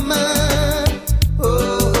beautiful woman.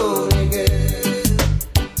 Oh, my girl.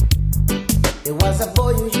 There was a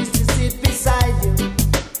boy who used to sit beside you.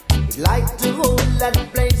 He liked to hold that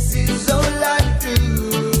places all I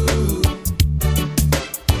do.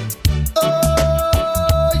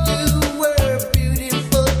 Oh, you were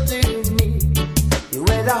beautiful to me. You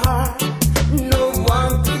had a heart no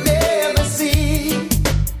one could ever see.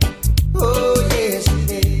 Oh, yes, you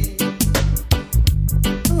did.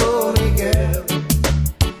 Oh, my girl,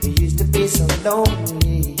 you used to be so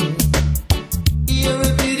lonely. You're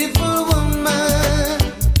a beautiful woman.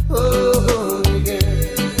 Oh, my girl,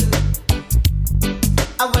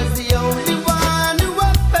 I was the only one who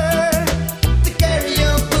offered to carry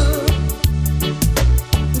your book,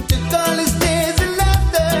 took all his tears and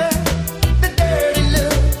laughter, the dirty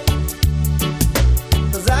look.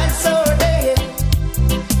 'Cause I saw they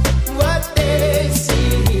what they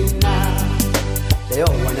see now. They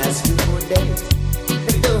all want to ask you for dates.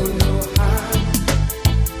 They don't know how.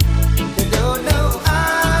 They don't know how.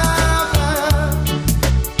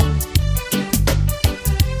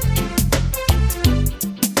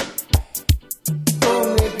 Oh,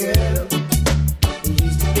 my girl, you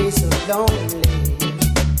used to be so lonely.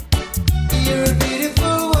 You're a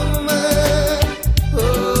beautiful woman.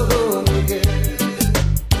 Oh, my girl.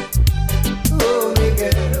 Oh, my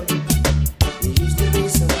girl, you used to be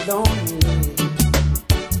so lonely.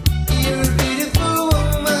 You're a beautiful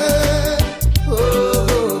woman.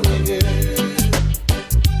 Oh, my girl.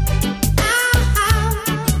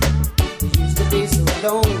 You used to be so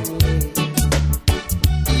lonely.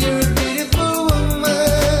 You're a beautiful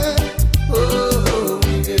woman. Oh,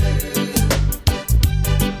 my girl.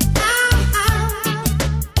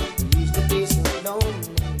 You used to be so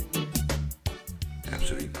lonely.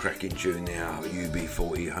 Absolutely cracking tune now,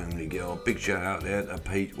 UB40, Homely Girl. Big shout out there to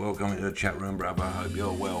Pete. Welcome to the chat room, brother. Hope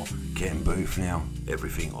you're well. Ken Booth now.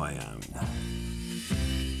 Everything I own.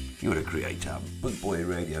 You're the creator, Boot Boy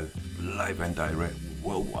Radio, live and direct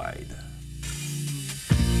worldwide.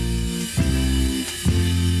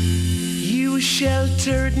 You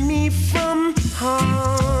sheltered me from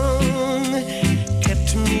harm,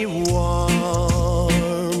 kept me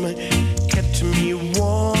warm, kept me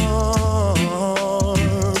warm.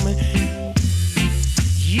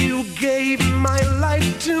 You gave my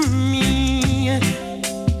life to me,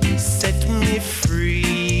 set me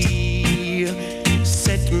free,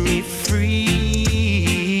 set me free.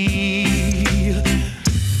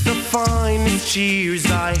 The finest years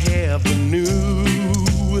I ever knew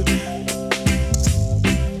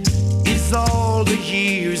is all the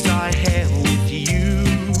years I had with you,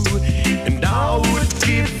 and I would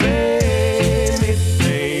give anything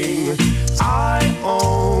I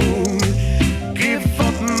own, give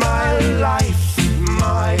up my life,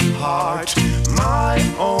 my heart, my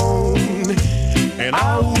own, and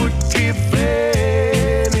I would give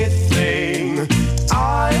anything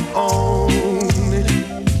I own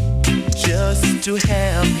just to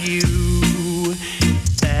have you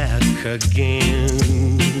back again.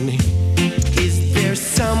 Is there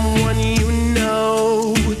someone you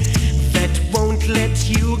know that won't let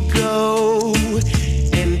you go,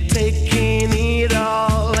 and taking it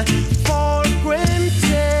all for granted?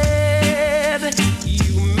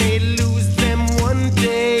 You may lose them one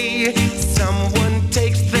day, someone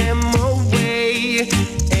takes them away,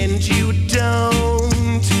 and you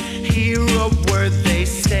don't hear a word they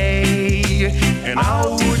say.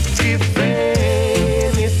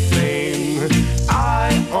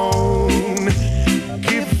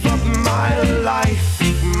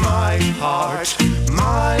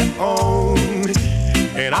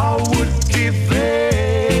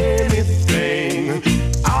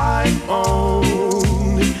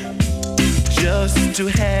 to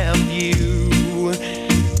have you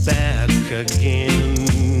back again,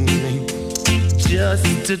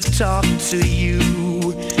 just to talk to you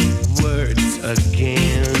words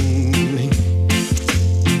again.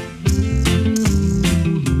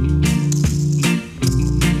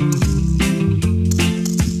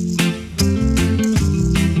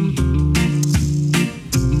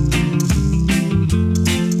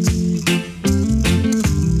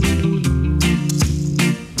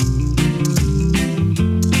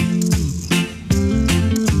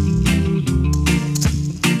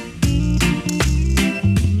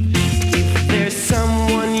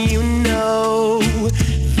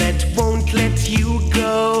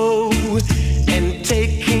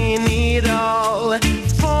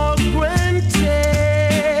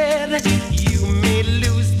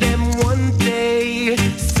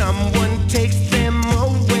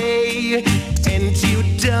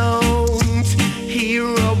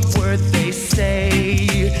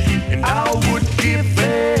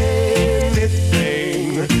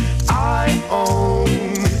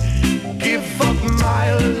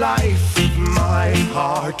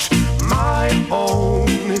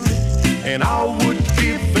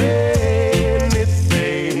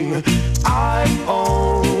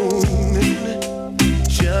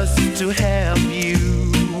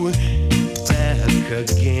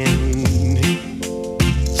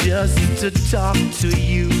 To talk to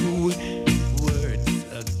you words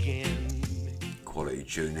again. Quality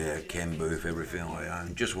tune there, Ken Booth, everything I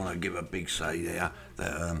own. Just want to give a big say there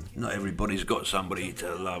that not everybody's got somebody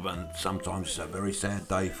to love, and sometimes it's a very sad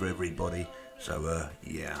day for everybody. So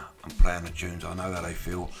yeah, I'm playing the tunes. I know how they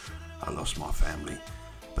feel. I lost my family,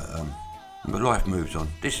 but life moves on.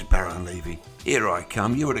 This is Barrett and Levy. Here I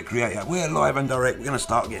come. You are the creator. We're live and direct. We're going to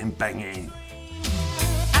start getting banging.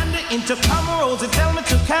 Intercom Rosie tell me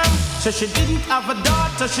to come. So she didn't have a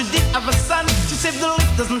daughter, she did have a son. She said the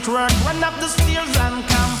lift doesn't work, run up the stairs and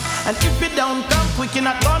come. And if you don't come quick, you're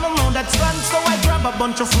not gonna know that son. So I grab a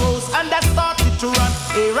bunch of roses and I started to run.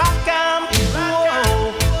 Here I come,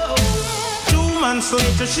 whoa. 2 months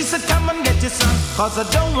later she said come and get your son, cause I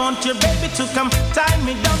don't want your baby to come tie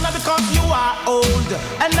me down. Now because you are old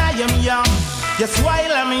and I am young. Yes,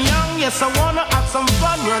 while I'm young, yes I wanna have some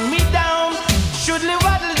fun. Run me down, shoodly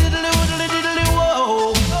waddle diddly woodly diddly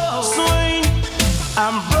whoa. Swing,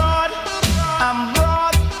 I'm broad, I'm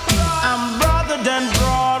broad, I'm broader than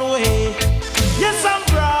Broadway. Yes, I'm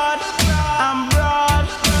broad, I'm broad,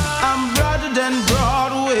 I'm broader than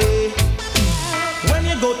Broadway. When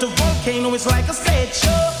you go to Volcano, it's like a stage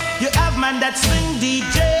show. You have man that swing,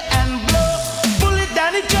 DJ and blow. Pull it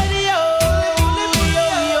down the radio.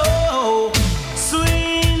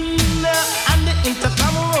 Swing, and the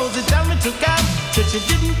intercom Rosie tell me to come. So she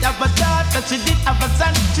didn't have a daughter, she did have a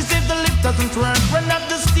son. She said the lift doesn't work, run up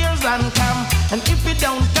the stairs and come. And if you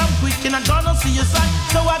don't come quick, you're not gonna see your son.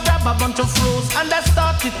 So I grab a bunch of roses and I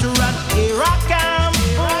started to run. Here I come,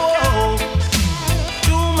 oh.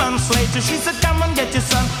 2 months later she said come and get your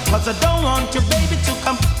son, cause I don't want your baby to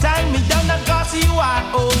come tie me down. Cause you are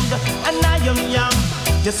old and I am young.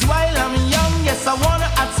 Just while I'm young, yes I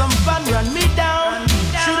wanna have some fun. Run me down,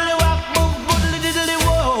 shoodly walk, boom, boodly diddly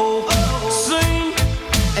whoa. Swing,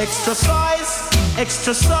 extra size,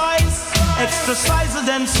 extra size, extra sizer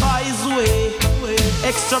than size way.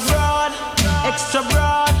 Extra broad, extra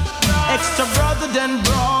broad, extra broader than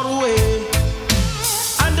Broadway.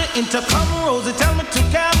 And the intercom Rosie tell me to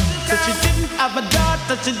come. So she didn't have a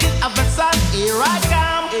daughter, she did have a son. Here I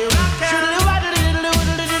come, shoodly waddle diddly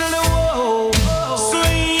woodly diddly whoa.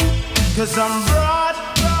 Swing, cause I'm broad,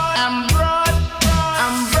 I'm broad,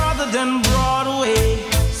 I'm broader than Broadway.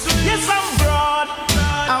 Yes, I'm broad,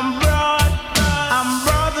 I'm broad, I'm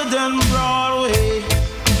broader than Broadway.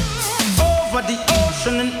 Over the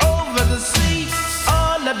ocean and over the sea,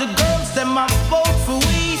 all of the girls them are vote for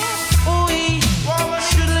we. Ooh-wee,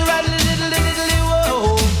 shoodly waddle diddly diddly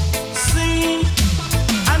whoa. Sing,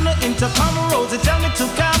 and the intercom Rosie tell me to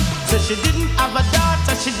come. So she didn't have a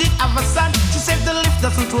daughter, she did have a son. She said the lift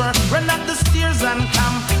doesn't work, run up the stairs and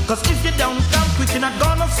come. Cause if you don't come quick, you're not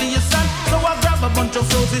gonna see your son. So I grab a bunch of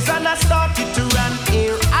roses and I started to run.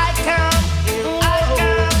 Here I come, here I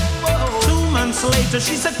come. 2 months later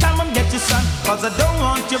she said come and get your son, cause I don't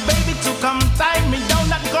want your baby to come tie me down.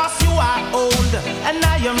 Not cause you are old and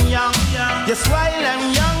I am young. Yes, while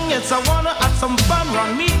I'm young, yes I wanna have some fun.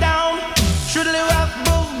 Run me down, shoodly walk,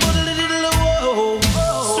 boom, boodly diddly whoa.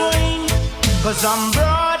 Swing, cause I'm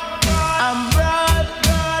broad, I'm broad,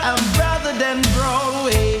 I'm broader than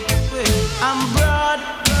Broadway. I'm broad,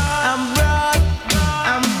 I'm broad,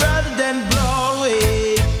 I'm broader than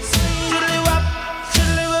Broadway. Shoodly wop,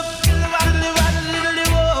 shoodly wop, shoodly wop, diddly wop, diddly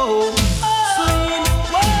whoa. Swing,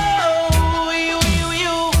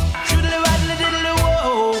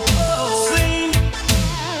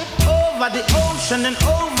 ocean and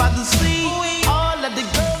over the sea. All of the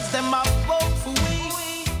girls, them are vote for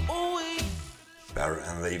we. Barrett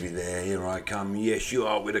and Levy there, here I come. Yes, you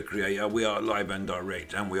are with the creator. We are live and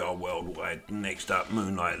direct, and we are worldwide. Next up,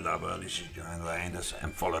 Moonlight Lover. This is Joanne Landis,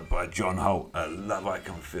 and followed by John Holt. A love I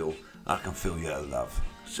can feel. I can feel your love.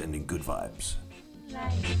 Sending good vibes.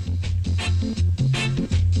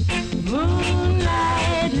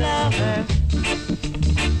 Moonlight lover,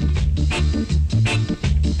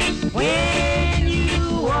 when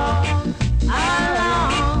you walk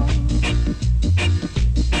along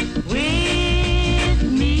with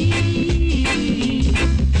me,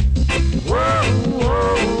 whoa,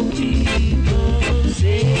 whoa, people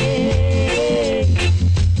say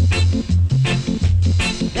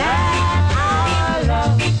that our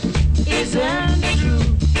love isn't true.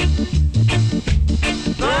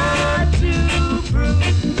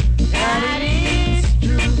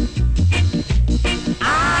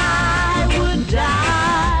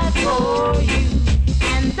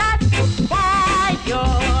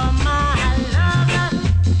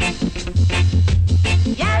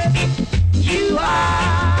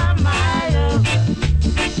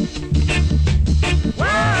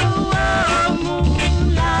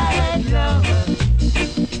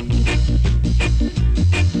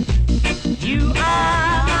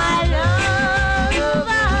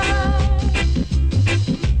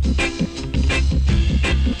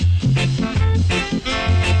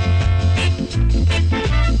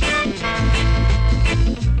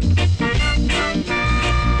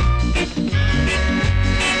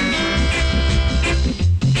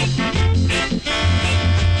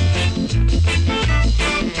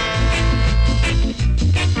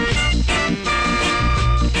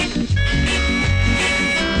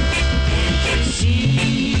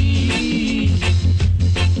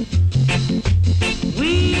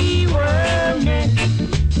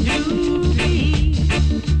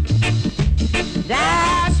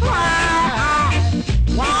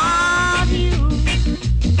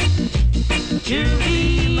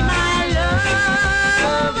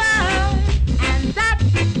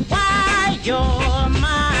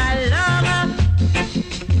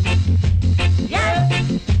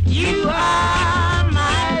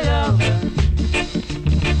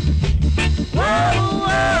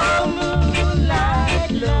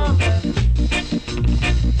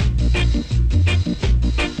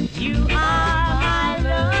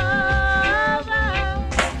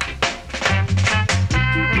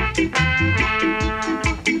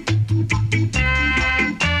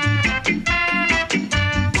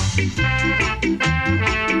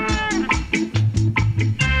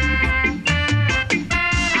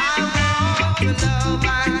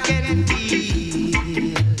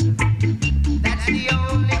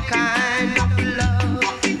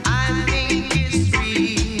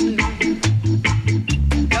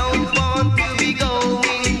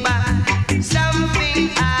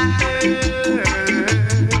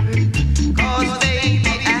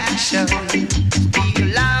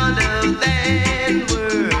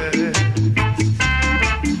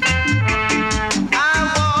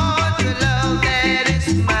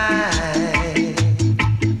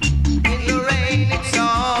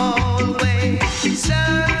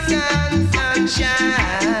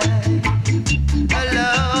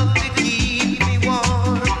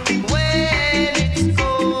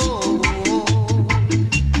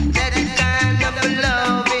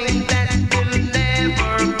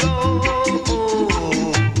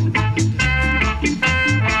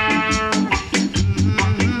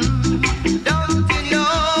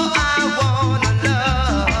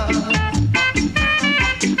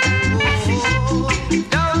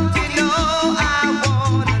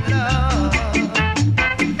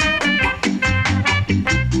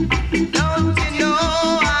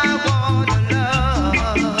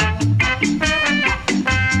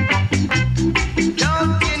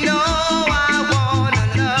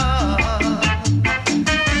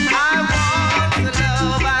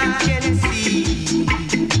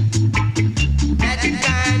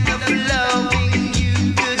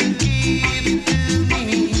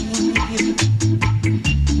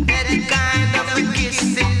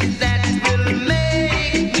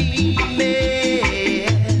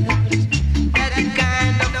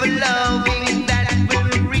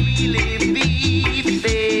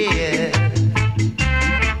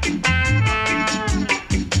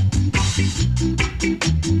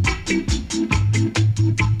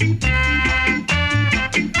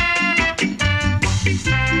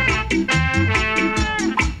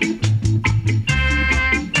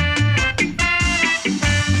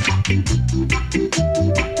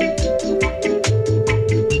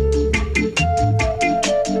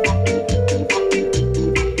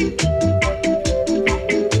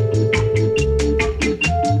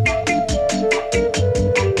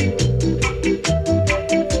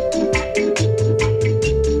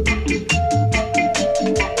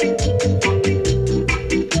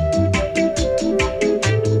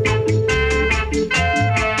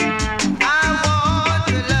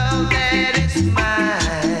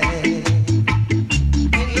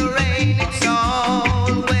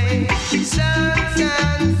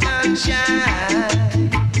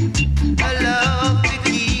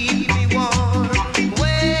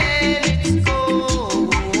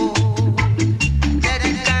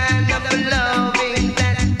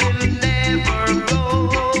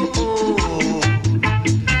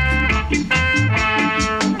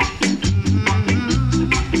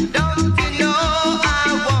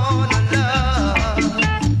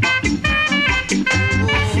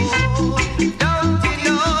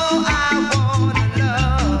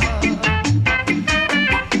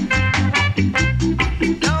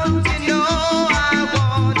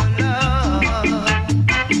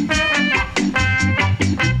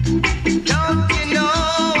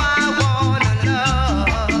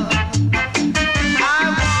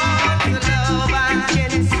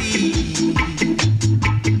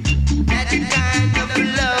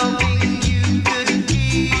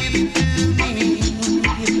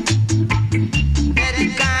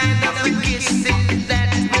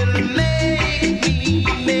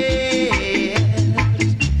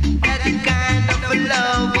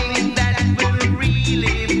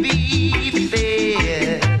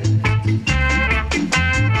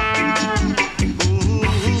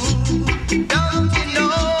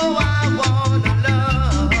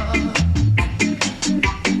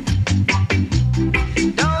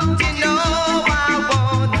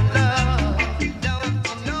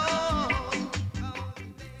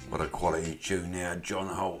 out John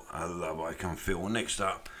Holt, I Love I Can Feel. Next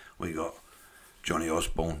up, we got Johnny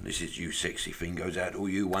Osborne. This is You Sexy Thing. Goes out to all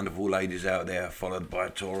you wonderful ladies out there. Followed by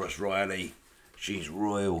Taurus Riley. She's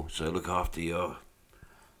royal, so look after your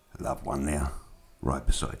loved one there, right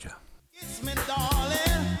beside you. Kiss me,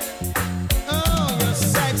 darling. Oh, you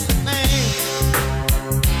sexy thing.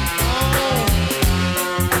 Oh.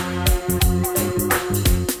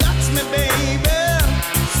 Touch me, baby.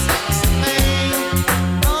 Sexy thing.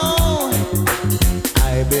 Oh.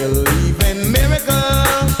 I believe in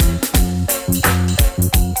miracles.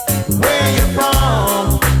 Where you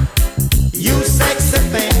from? You sexy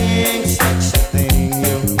thing. Sexy thing,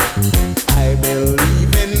 you. I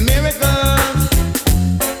believe in miracles.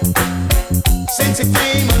 Since you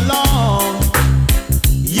came along,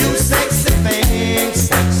 you sexy thing,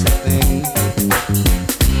 sexy thing.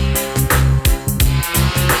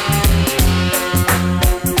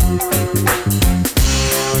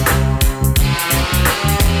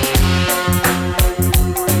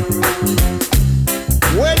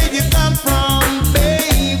 Where did you come from,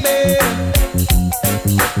 baby?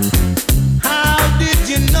 How did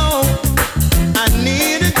you know I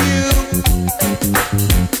needed you?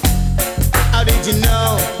 How did you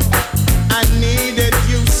know I needed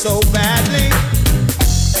you so badly?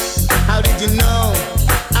 How did you know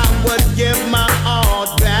I would give my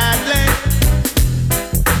all gladly?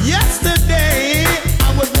 Yesterday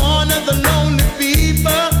I was one of the lonely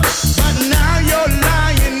people, but now you're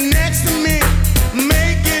lying next to me,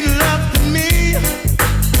 making love to me.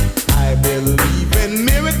 I believe in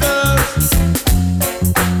miracles.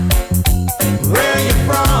 Where you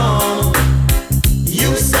from?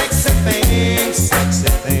 You sexy thing, sexy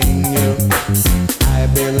thing, you. I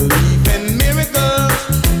believe in miracles.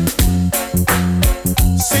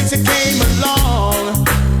 Since you came along,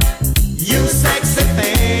 you sexy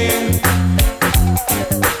thing.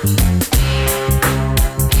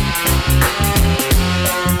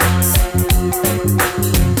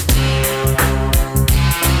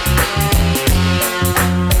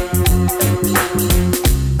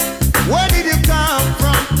 Where did you come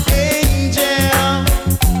from, angel?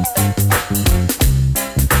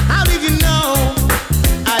 How did you know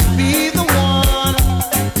I'd be the one?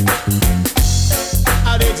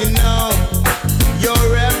 How did you know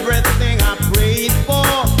you're everything I prayed for?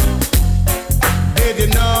 Did you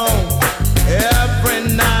know every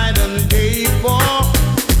night and day for?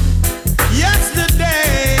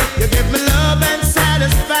 Yesterday you gave me love and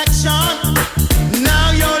satisfaction.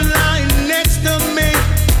 Now you're lying next to me,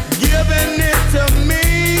 giving it to me,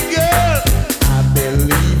 girl. I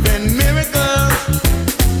believe in miracles.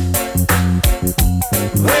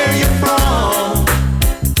 Where you from?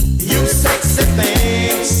 You sexy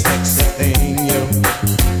thing, sexy thing, you.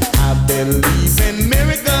 I believe in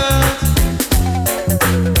miracles.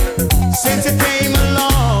 Since you came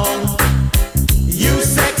along, you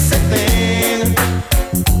sexy thing.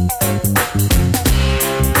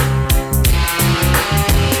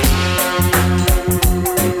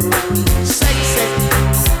 Sexy,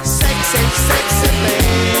 sexy, sexy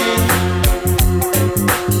thing.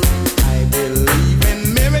 I believe in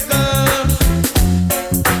miracles.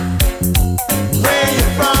 Where you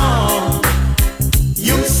from?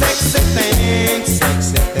 You sexy thing,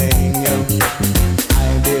 sexy thing, you. I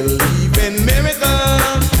believe in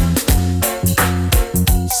miracles.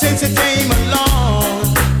 Since you came along,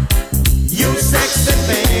 you sexy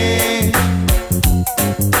thing.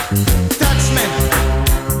 Touch me,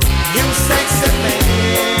 you sexy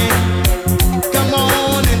thing. Come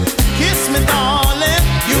on and kiss me, darling,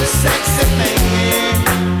 you sexy thing.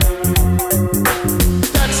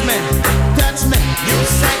 Touch me, you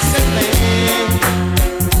sexy thing.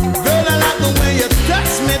 Girl, I like the way you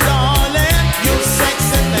touch me, darling, you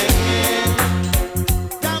sexy thing.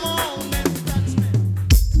 Come on and touch me.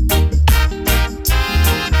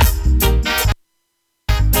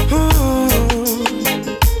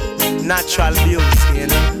 Natural beauty, you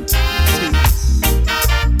know.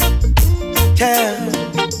 Yeah,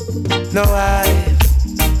 no,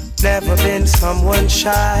 I've never been someone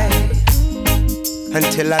shy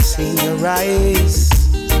until I seen your eyes.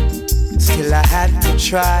 Still I had to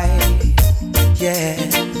try, yeah.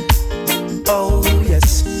 Oh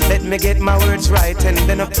yes, let me get my words right and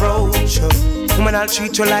then approach you. Woman, I'll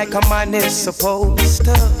treat you like a man is supposed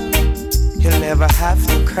to. You'll never have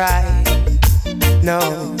to cry,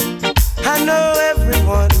 no. I know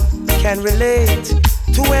everyone can relate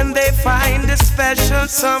to when they find a special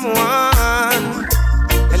someone.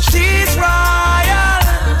 And she's royal,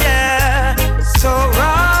 yeah, so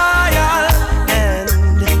royal. And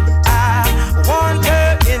I want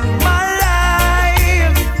her in my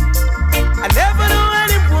life. I never knew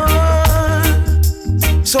anyone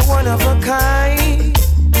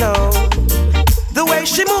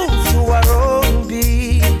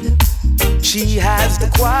has the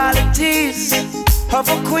qualities of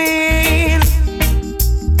a queen.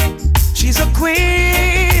 She's a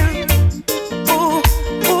queen. Ooh,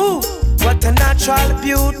 ooh, what a natural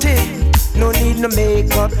beauty. No need no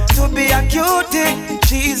makeup to be a cutie.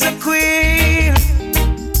 She's a queen.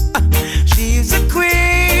 She's a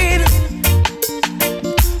queen.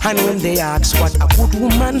 And when they ask what a good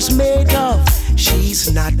woman's made of,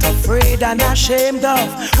 she's not afraid and ashamed of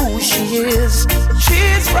who she is.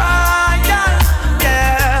 She's royal,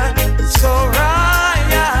 yeah, so royal.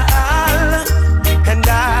 And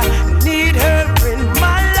I need her in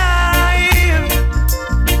my life.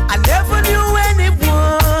 I never knew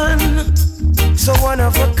anyone so one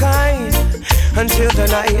of a kind until the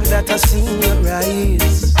night that I seen her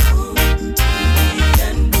rise.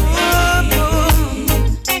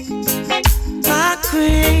 My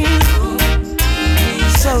queen,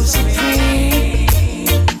 so supreme.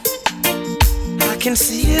 I can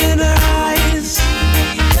see it in her eyes,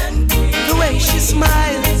 the way she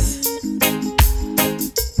smiles.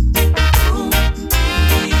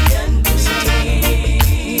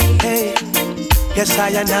 Hey, yes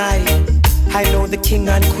I know the king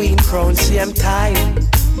and queen crown, same time.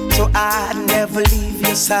 So I'd never leave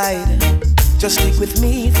your side. Just stick with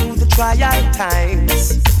me through the trial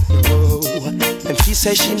times. Oh, and she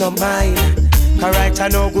says she no mind. Alright, I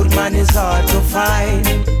know good man is hard to find.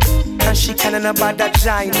 And she can't about that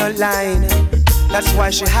giant no line. That's why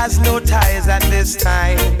she has no ties at this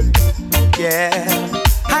time. Yeah,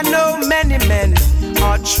 I know many men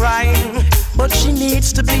are trying, but she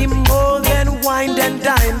needs to be more than wine and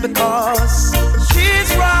dine, because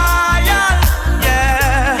she's royal,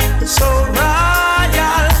 yeah, so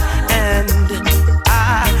royal. And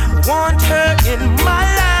I want her in my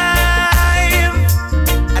life.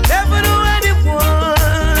 I never knew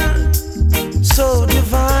anyone so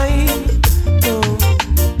divine. No.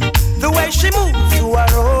 The way she moves to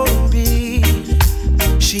her own beat,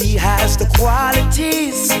 she has the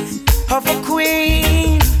qualities of a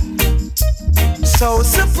queen, so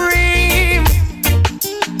supreme.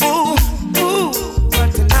 Ooh, ooh,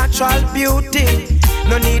 what a natural beauty.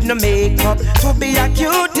 No need no makeup to be a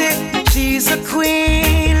cutie. She's a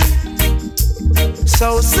queen,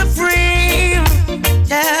 so supreme,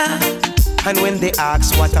 yeah. And when they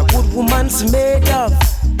ask what a good woman's made of,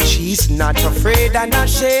 she's not afraid and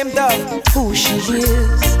ashamed of who she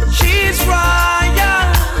is. She's royal,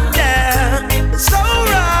 yeah, so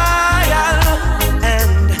royal.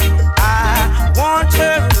 And I want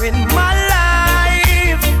her in my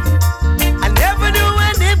life. I never knew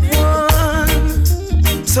anyone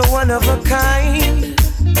so one of a kind.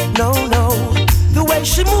 No, no, the way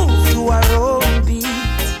she moves to her own beat,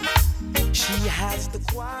 she has the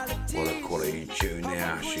quality. What a quality tune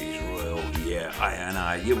now, she's royal, yeah,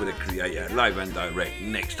 I, you were the creator, live and direct.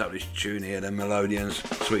 Next up this tune here, the Melodians,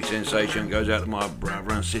 Sweet Sensation, goes out to my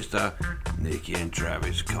brother and sister, Nikki and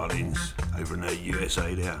Travis Collins, over in the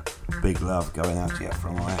USA there. Big love going out to you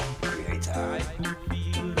from my creator. I can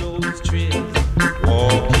feel those trees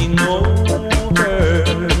walking over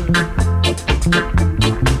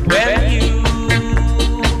when you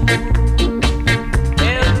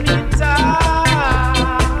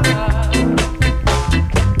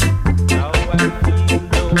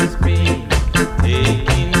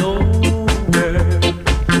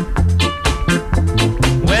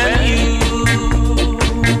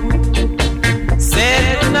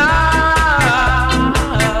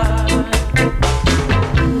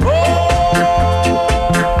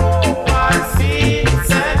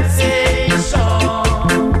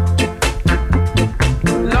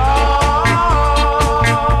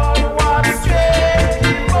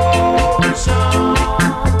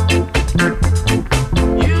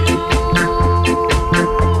You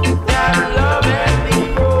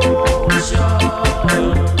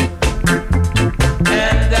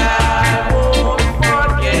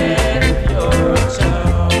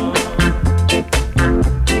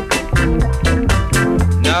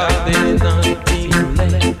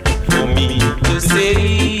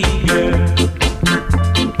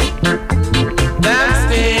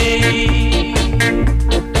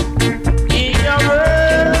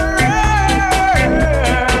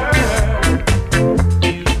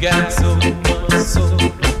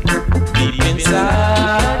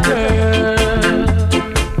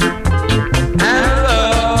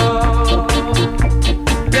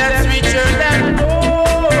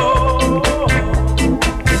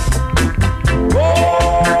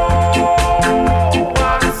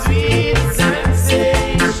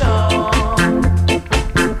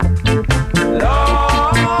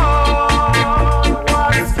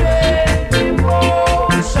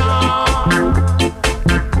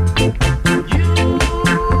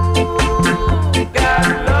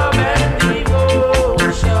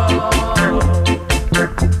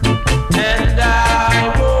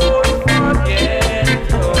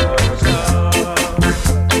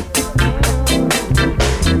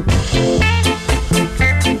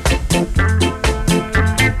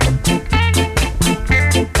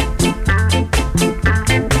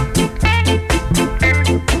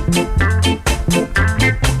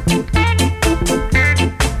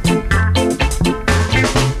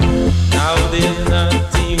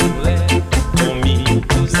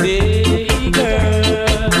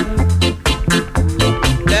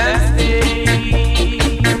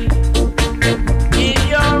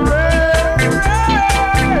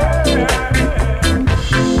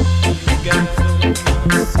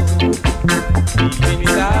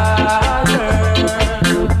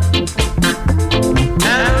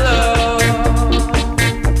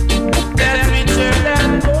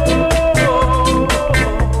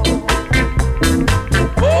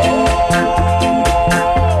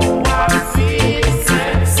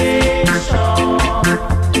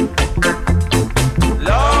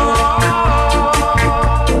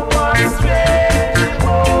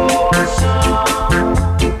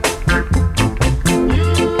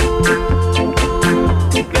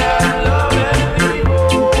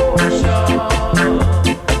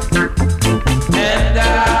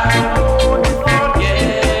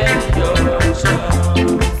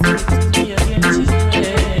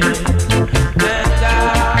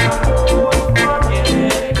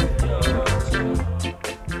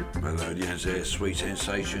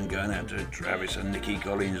Sensation, going out to Travis and Nikki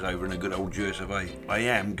Collins over in the good old US of A. I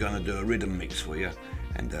am going to do a rhythm mix for you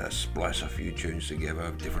and splice a few tunes together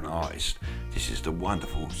of different artists. This is the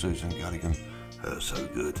wonderful Susan Gulligan, Hurt So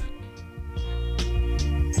Good.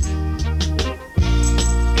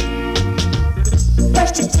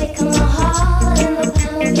 First you take my heart in the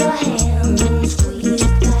palm of your hand and squeeze it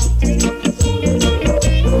tight.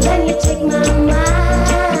 Then you take my mind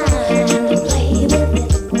and play with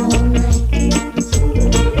it all night.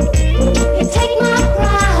 You take my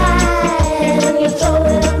pride and you throw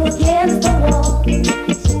it up against the wall.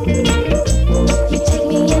 You take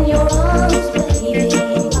me in your arms, baby,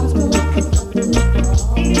 and bounce me like a bubblegum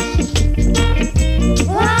ball.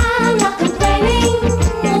 I'm not complaining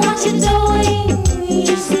what you're doing.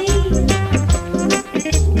 You see,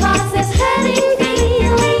 'cause this hurting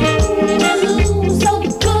feeling is so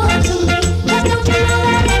good to me. But don't you know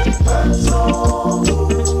that it hurts so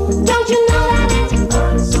good? Don't you know that it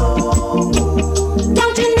hurts so good?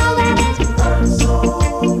 Don't you know that it hurts so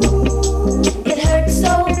good? It hurts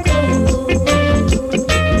so good.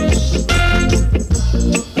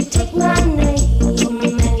 You take my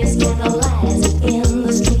name and you scandalize it in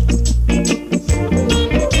the street.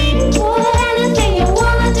 Anything you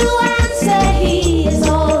wanna do and say is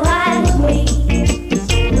alright with me.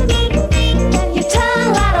 You turn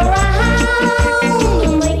right around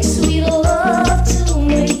and make sweet love to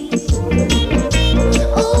me.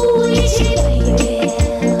 Oh, easy baby,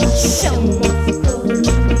 show me what's good.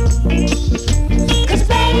 'Cause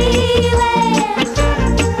baby,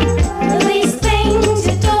 these things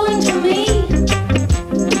you're doing to me,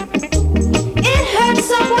 it hurts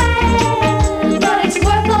so bad, but it's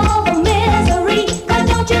worth all the misery. 'Cause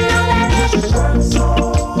don't you know that it hurts so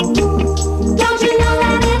good? Don't you know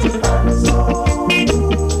that it hurts so good?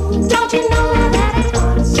 Don't you know that it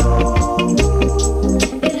hurts so good?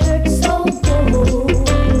 It hurts so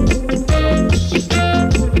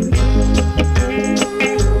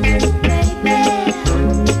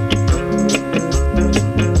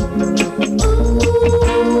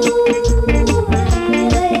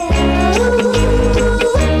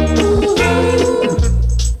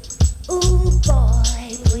Ooh, boy,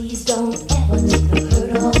 please don't ever take the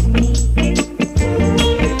hurt off me.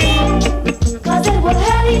 'Cause it would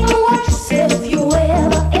hurt even worse if you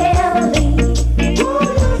ever leave.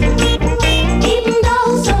 Even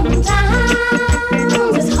though sometimes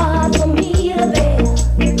it's hard for me to bear,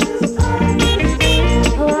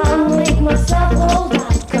 I'll make myself hold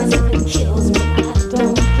out, 'cause if it kills me, I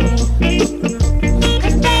don't care.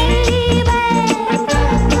 'Cause baby,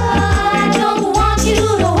 I don't want you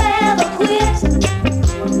to ever quit.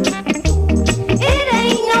 It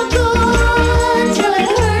ain't no good till it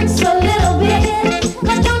hurts a little bit.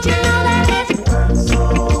 'Cause don't you know that it hurts so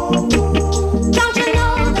good? Don't you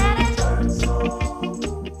know that it hurts so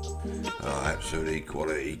Oh, absolutely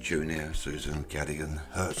quality tune here, Susan Gadigan,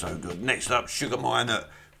 Hurt So Good. Next up, Sugar Minor,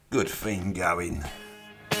 Good Thing Going.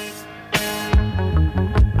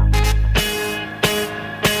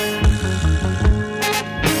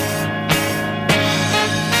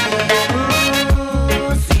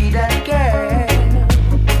 See that girl,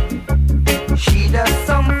 she does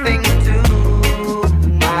something to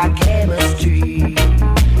my chemistry.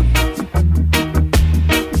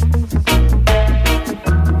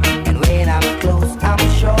 And when I'm close, I'm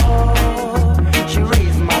sure she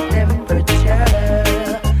raised my temperature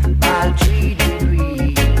by 3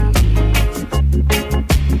 degrees.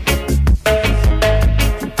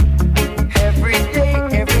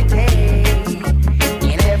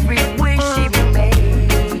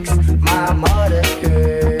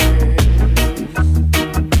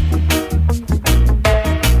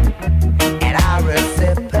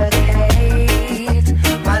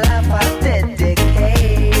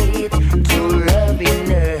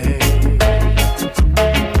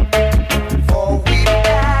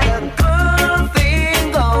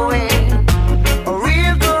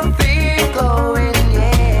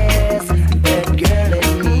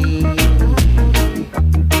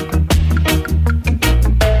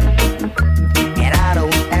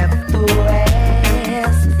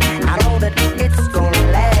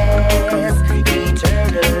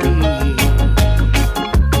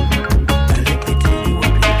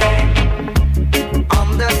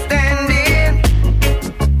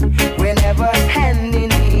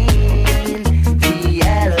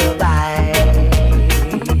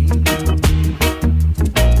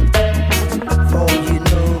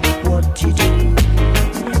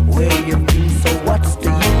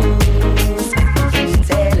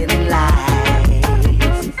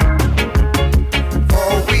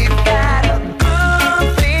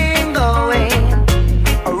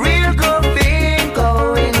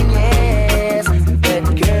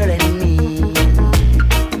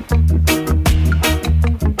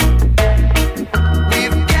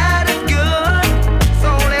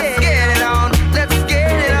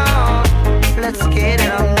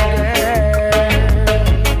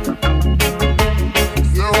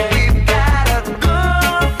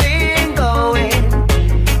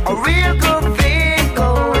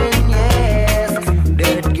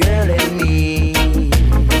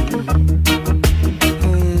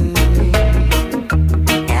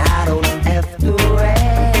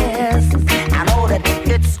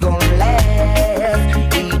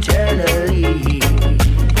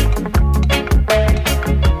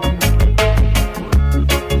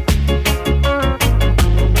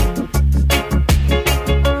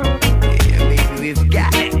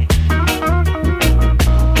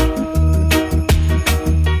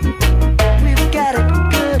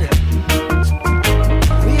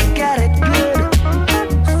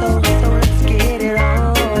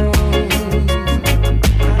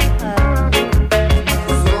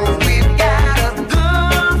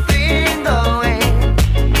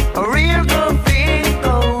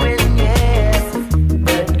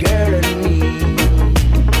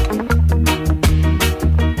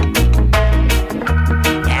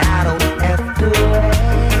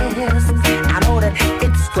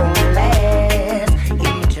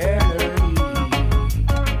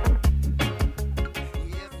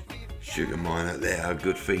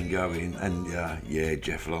 good thing going. And yeah,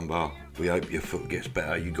 Jeff Lombard, we hope your foot gets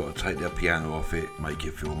better. You got to take the piano off it, make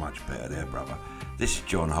you feel much better there, brother. This is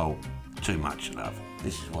John Holt, Too Much Love.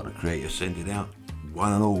 This is what the Creator sending out,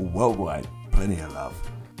 one and all worldwide. Plenty of love.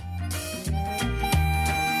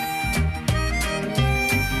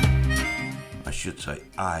 I should say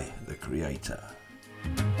I, the Creator.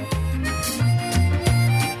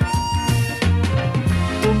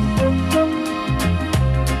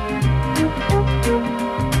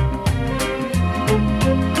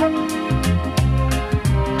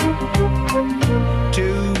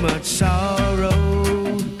 Too much sorrow,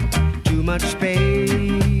 too much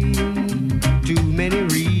pain, too many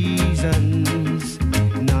reasons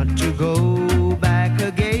not to go back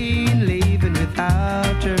again, living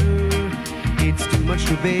without her. It's too much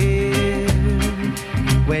to bear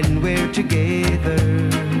when we're together.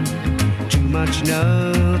 Too much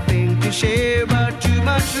nothing to share, but too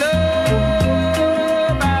much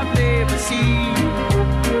love I've never seen.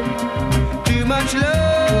 Too much love,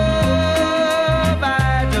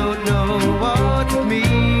 I don't know what it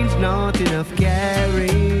means. Not enough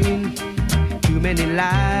caring, too many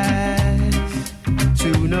lies.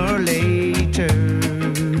 Sooner or later,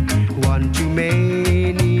 one too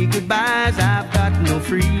many goodbyes. I've got no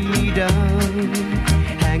freedom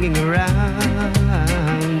hanging around.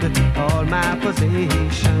 All my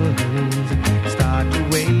possessions start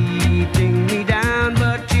weighting me down,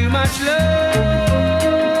 but too much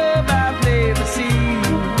love I've never seen.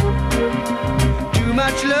 Too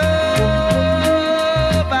much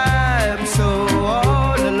love, I'm so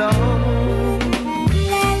all alone.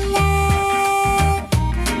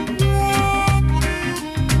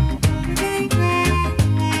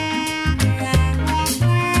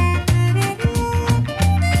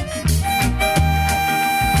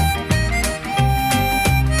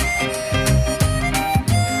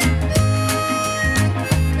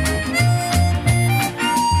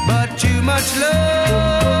 But too much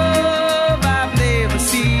love I've never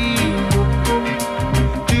seen.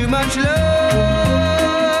 Too much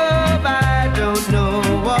love, I don't know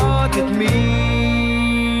what it means.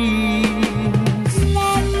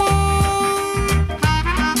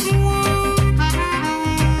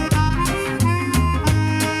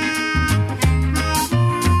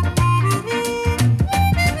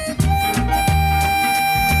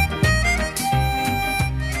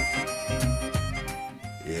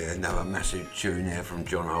 Yeah, another massive tune there from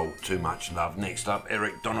John Holt, Too Much Love. Next up,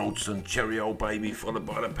 Eric Donaldson, Cherry Old Baby, followed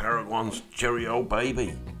by the Paragons, Cherry Old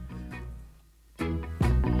Baby.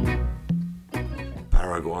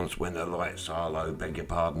 Paragons, When the Lights Are Low, beg your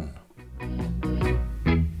pardon.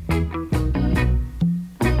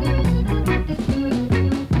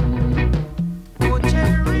 Oh,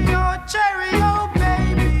 cherry, oh,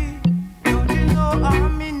 baby, don't you know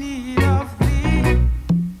I'm in need of thee?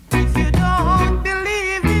 If you don't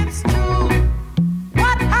believe it's true,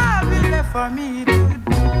 what have you left for me to do?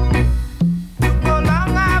 Look how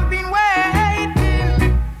long I've been waiting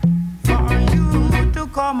for you to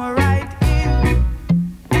come right in.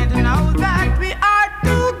 And now that we are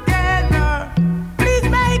together, please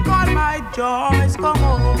make all my joys come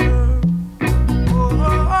over.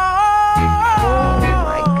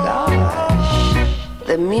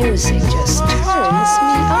 The music just turns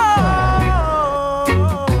me on.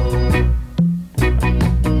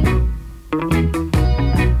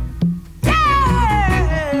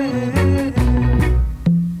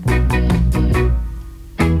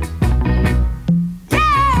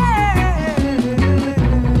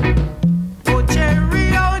 Oh,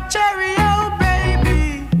 cherry, oh,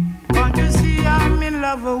 baby, can't you see I'm in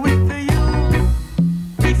love with you?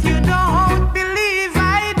 If you don't believe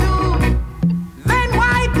I do, then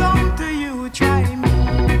why don't you try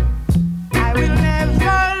me? I will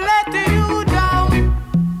never let you down.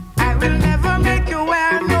 I will never make you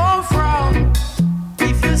wear no frown.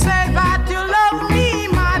 If you say that you love me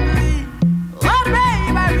madly, oh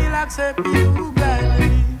babe, I will accept you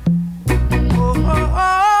gladly. Oh, oh, oh,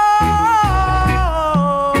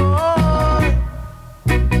 oh,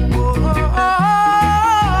 oh, oh, oh,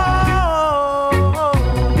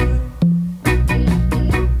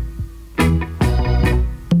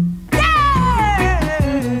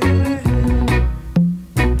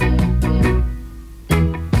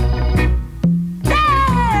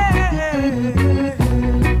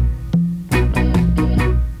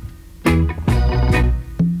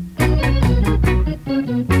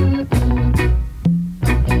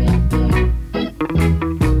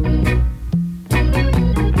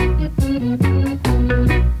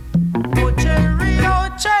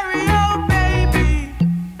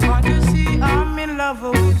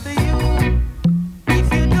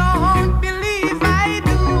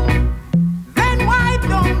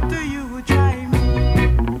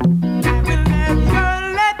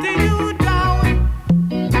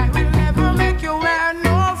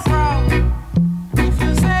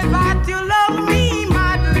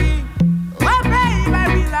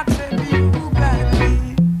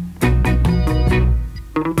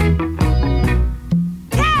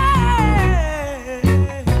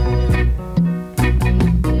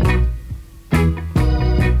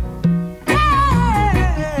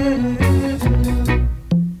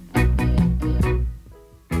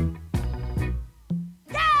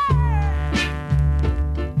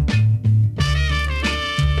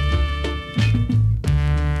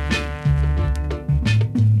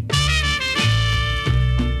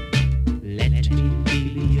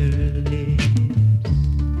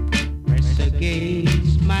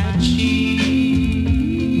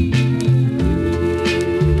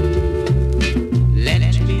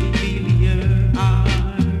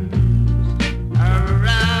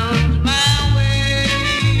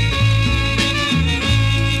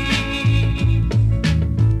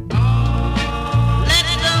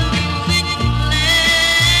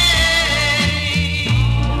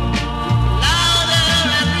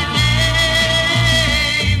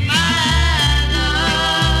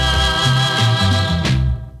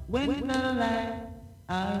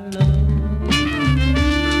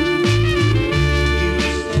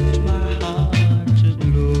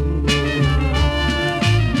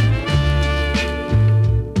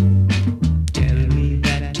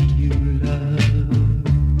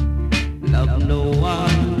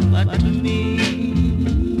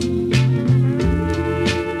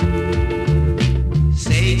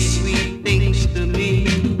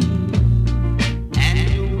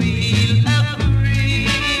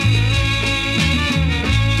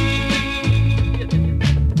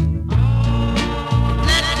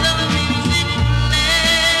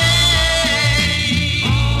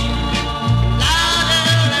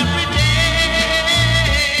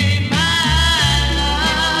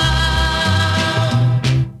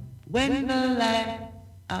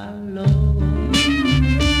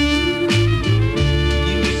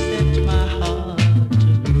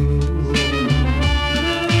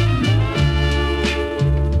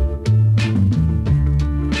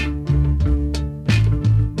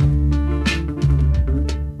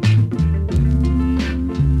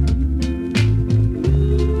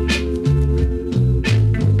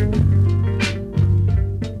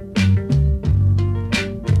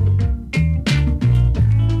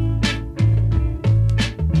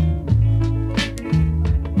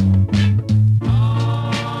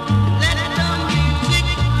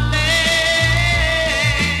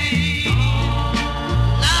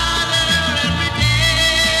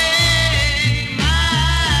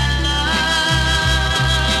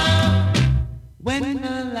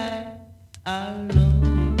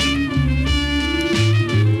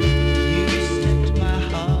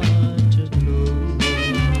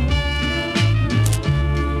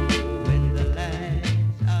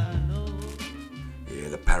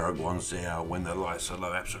 Right,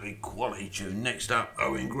 solo, absolutely quality tune. Next up,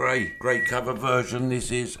 Owen Gray. Great cover version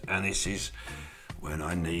this is, and this is When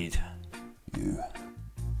I Need You.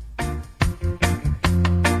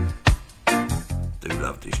 Do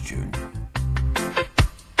love this tune.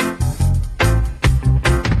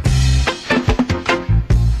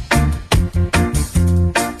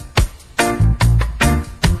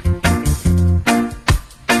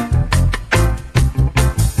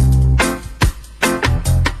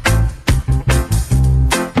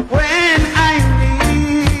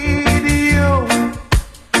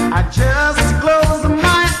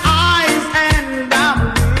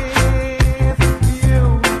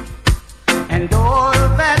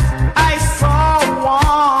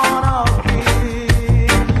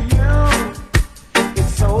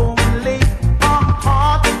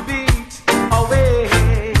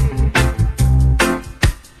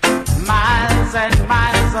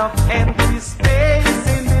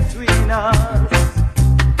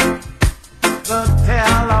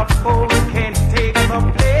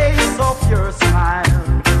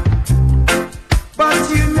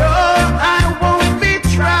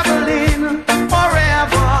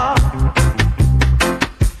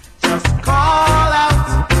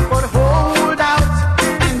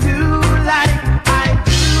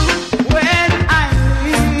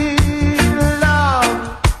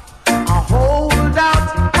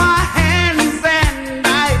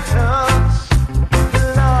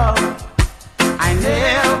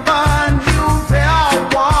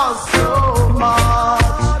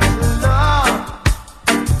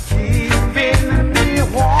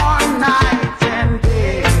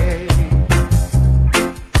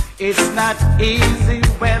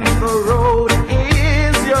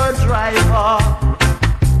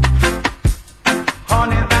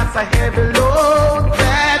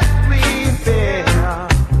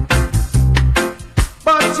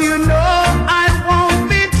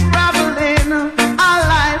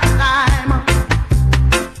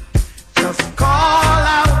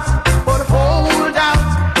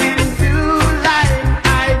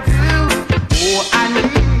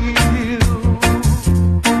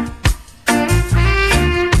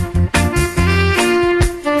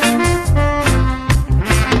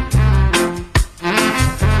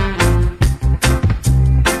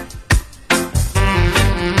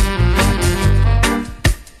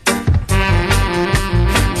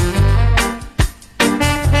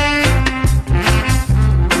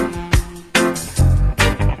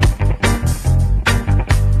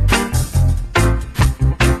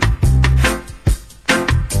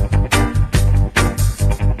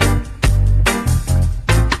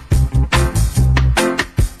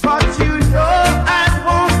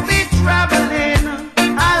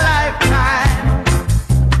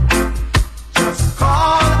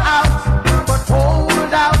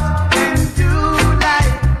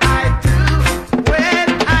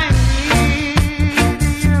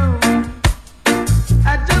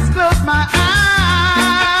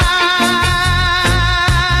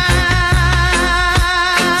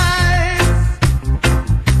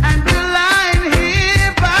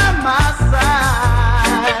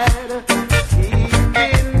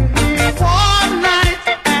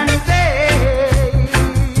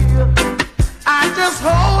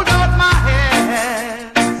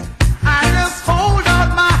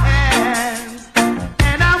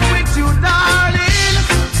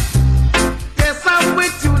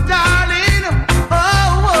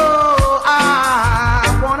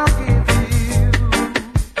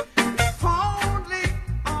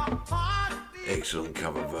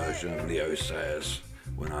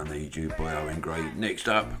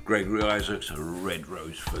 Gregory Isaacs, Red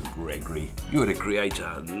Rose for Gregory. You are the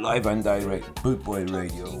creator, live and direct, Bootboy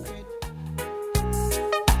Radio.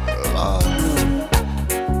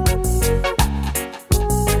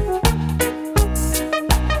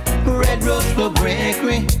 Red Rose for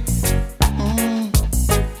Gregory.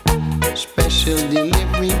 Special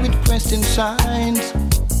delivery with question signs.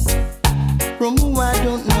 From who I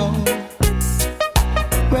don't know.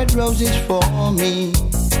 Red Rose is for me.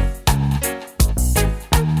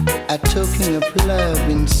 A token of love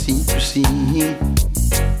in secrecy.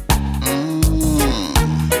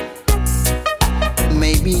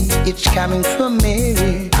 Maybe it's coming from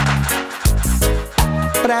Mary,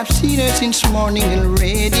 but I've seen her since morning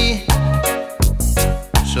already,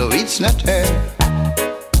 so it's not her.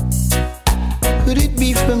 Could it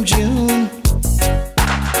be from June?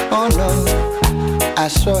 Oh no, I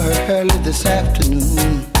saw her early this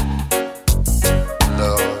afternoon.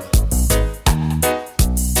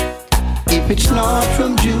 It's not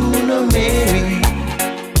from June or Mary.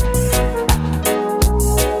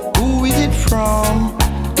 Who is it from?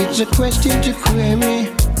 It's a question to query.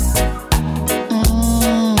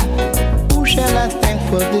 Who shall I thank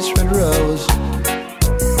for this red rose?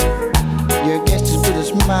 Your guess is good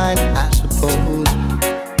as mine, I suppose.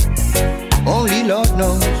 Only Lord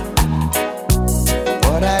knows.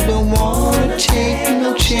 But I don't wanna take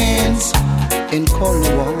no chance in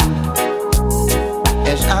calling one,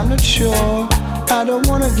 as I'm not sure. I don't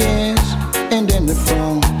wanna guess and then the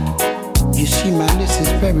wrong. You see, my list is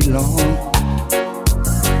very long,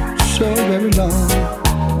 so very long.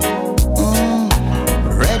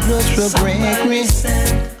 Red rose for Gregory,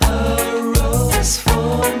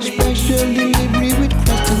 special delivery with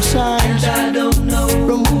question signs.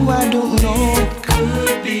 From who I don't know.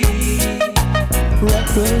 Red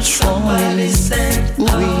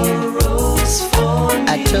rose for me,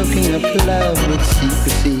 a token of love with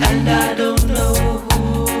secrecy. And I don't know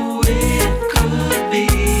who it could be.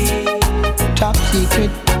 Top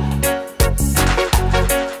secret.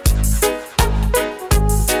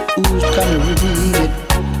 Who's gonna reveal it?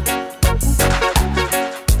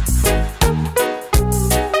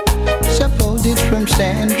 Suppose it's from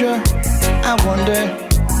Sandra. I wonder.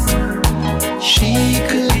 She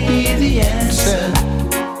could be the answer.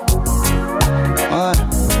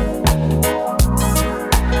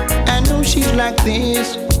 I know she's like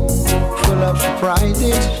this, full of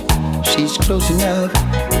surprises. She's close enough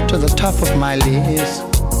to the top of my list,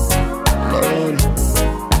 Lord.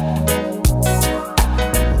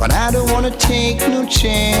 But I don't wanna take no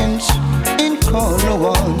chance and call no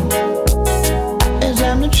one, as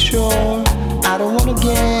I'm not sure. I don't wanna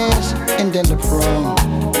guess and then the wrong.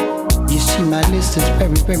 You see, my list is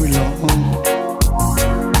very, very long.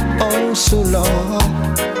 Oh, so long.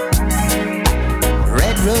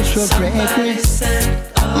 Red rose for Gregory.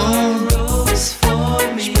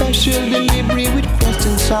 Special delivery with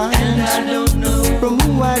question signs. From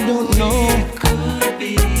who I don't know.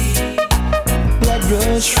 Red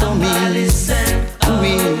rose for me.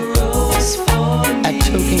 A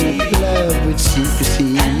token of love with secrecy.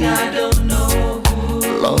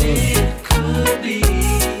 Lord,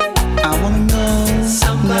 I wanna know,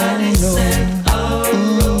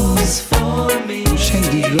 who sent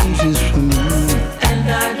these roses for me? And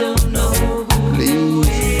I don't know who please.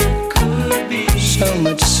 It could be. So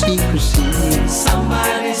much secrecy.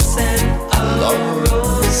 Somebody sent a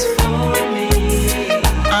rose for me.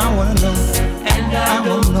 I wanna know, and I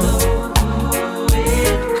wanna know who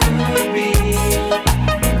it could be.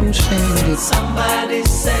 Who sent it? Somebody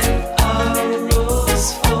sent a rose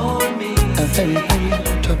for me. A very, very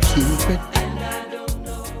top secret.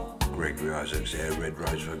 Gregory Isaacs here, Red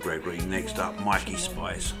Rose for Gregory. Next up, Mikey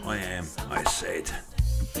Spice. I Am, I Said.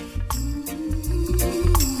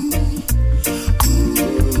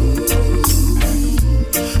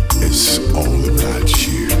 It's all about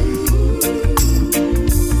you.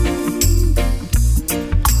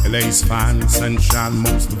 LA's fine sunshine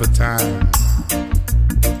most of the time,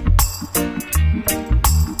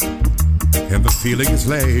 and the feeling is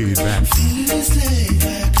laid back.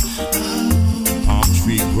 Palm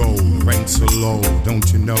tree grove, rent so low,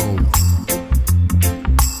 don't you know?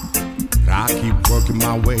 But I keep working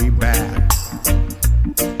my way back.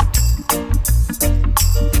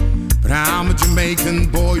 But I'm a Jamaican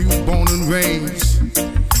boy who's born and raised.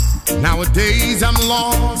 Nowadays I'm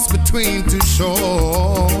lost between two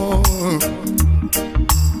shores.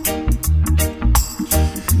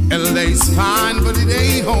 LA's fine, but it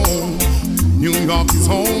ain't home. New York is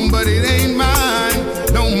home, but it ain't mine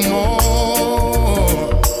no more.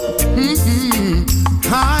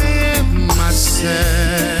 I am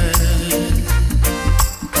myself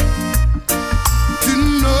to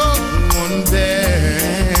no one there,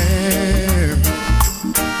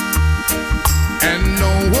 and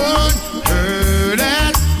no one heard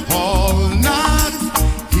at all, not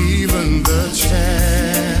even the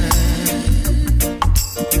chant.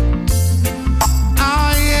 I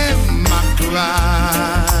am my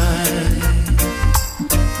cry,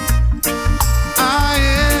 I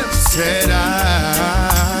am said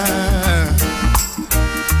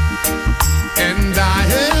and I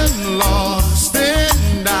am lost,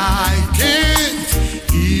 and I can't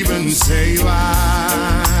even say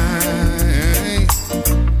why.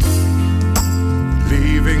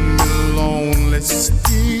 Leaving me lonely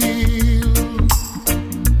still.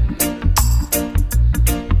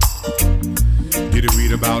 Did you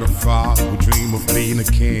read about a frog who dreamed of being a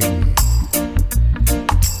king?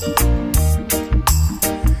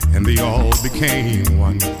 And they all became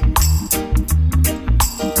one,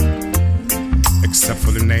 except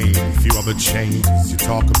for the name. A few other changes. You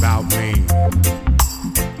talk about me,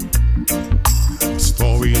 the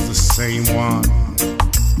story is the same one.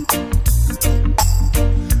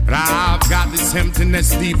 But I've got this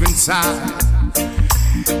emptiness deep inside,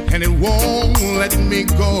 and it won't let me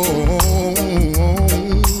go.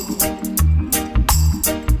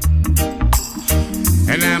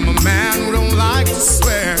 And I'm a man who don't like to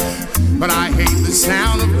swear, but I hate the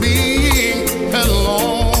sound of being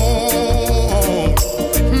alone.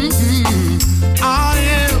 I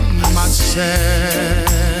am myself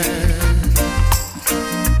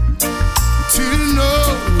to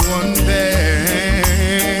no one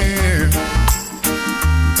there,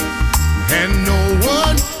 and no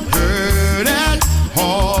one heard at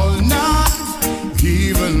all, not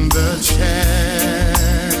even the chair.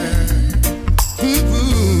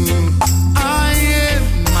 I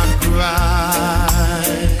am my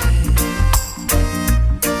bride.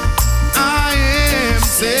 I am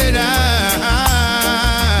said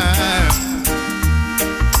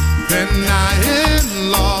then I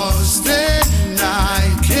am lost and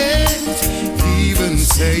I can't even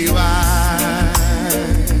say why.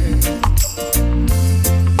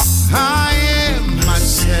 I am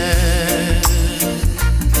myself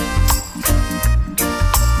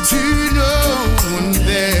to no one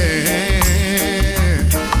there,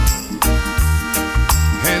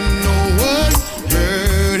 and no one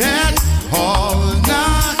heard at all,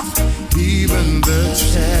 not even the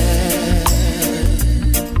chair.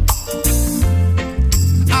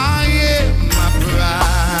 I am my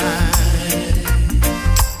bride.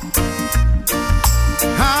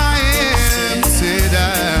 I am said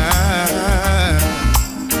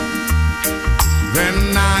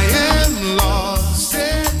then I am lost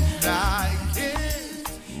and I can't.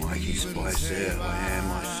 Mikey Spice there,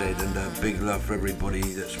 I said, and big love for everybody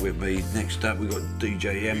that's with me. Next up, we got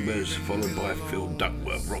DJ Embers, followed by Phil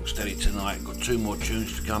Duckworth, Rocksteady tonight. Got two more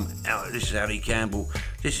tunes to come out. This is Ali Campbell.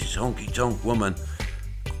 This is Honky Tonk Woman.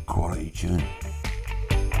 Quality tune.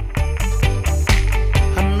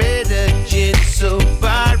 I met a gentle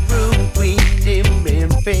barroom queen in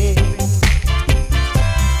Memphis.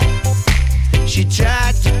 She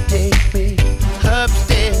tried to take me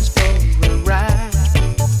upstairs for a ride.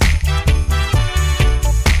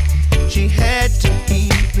 She had to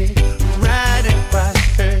keep me right across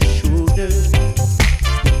her shoulder,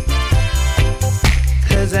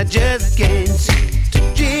 'cause I just can't seem to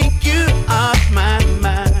drink you off my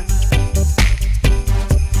mind.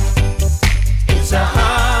 It's a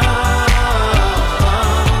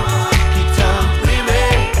honky-tonk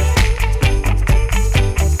women.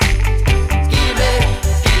 Give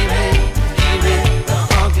it the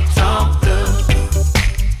honky-tonk blues.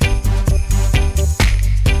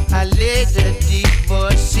 I led a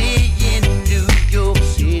divorcee in New York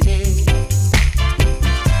City.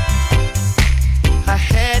 I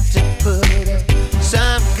had to put up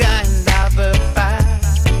some kind of a fight.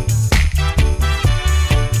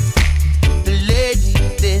 The lady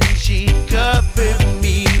then she covered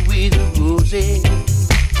me with roses.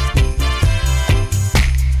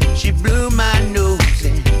 She blew my nose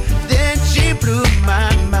and then she blew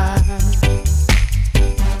my mind.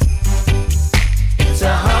 It's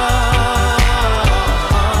a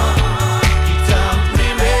honky-tonk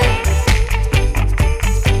women.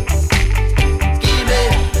 Give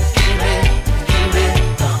it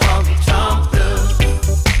the honky-tonk blues.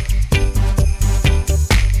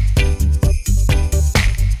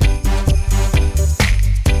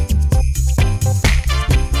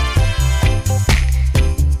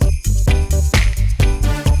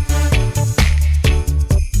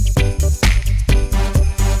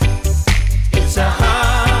 It's a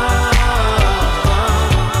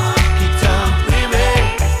honky-tonk women.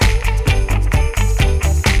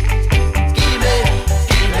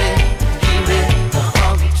 Give it the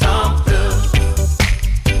honky-tonk blues.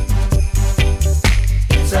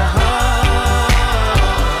 It's a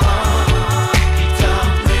honky-tonk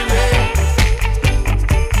women.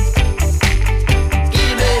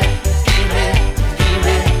 Give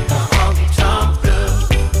it the honky-tonk blues.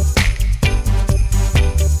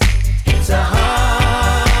 It's a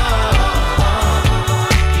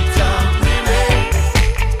honky-tonk women.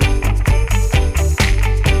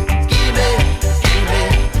 Give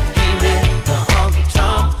it the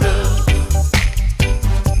honky-tonk blues.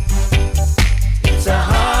 It's a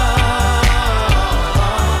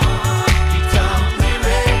honky-tonk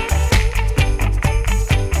women.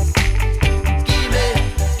 Give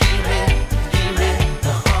it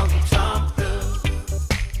the honky-tonk blues.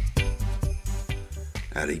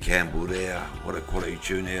 Ali Campbell there. What a quality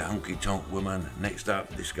tune there. Honky Tonk Woman. Next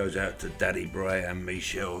up, this goes out to Daddy Bray and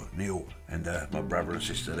Michelle Neal and my brother and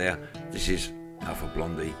sister there. This is Alpha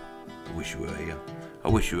Blondie. I wish you were here. I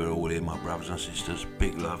wish you were all here, my brothers and sisters.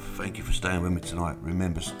 Big love. Thank you for staying with me tonight.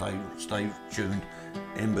 Remember, stay tuned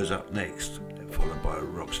Embers up next, followed by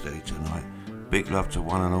Rocksteady tonight. Big love to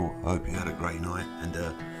one and all. Hope you had a great night and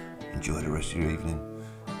enjoy the rest of your evening.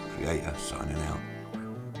 Creator signing out.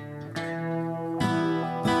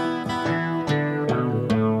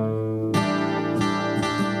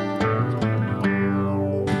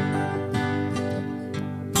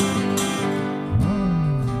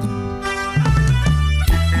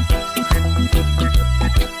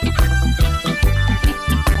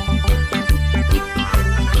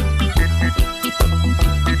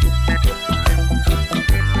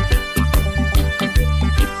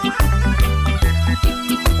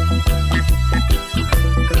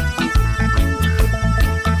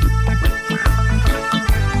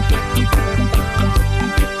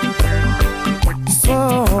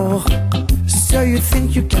 So you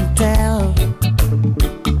think you can tell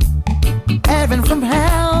heaven from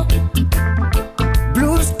hell,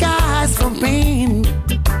 blue skies from pain?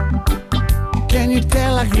 Can you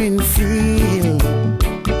tell a green field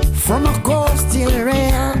from a cold steel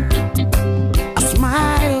rail, a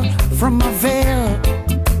smile from a veil?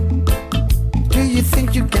 Do you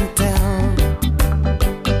think you can tell?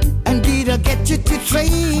 And did I get you to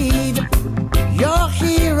trade your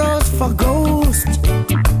heroes for ghosts?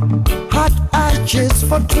 Hot ashes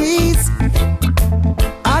for trees,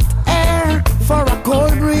 hot air for a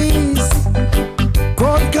cold breeze,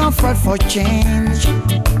 cold comfort for change.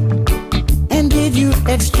 And did you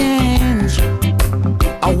exchange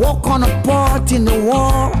a walk on a part in the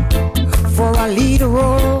war for a lead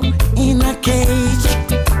role in a cage?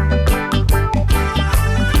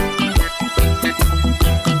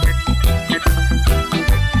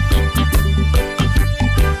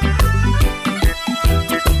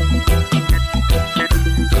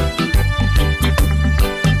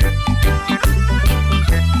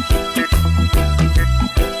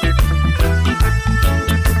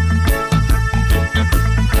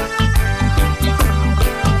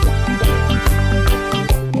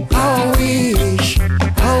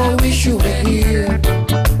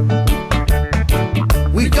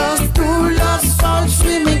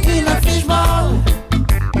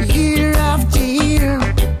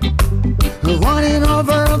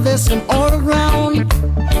 And all around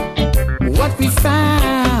what we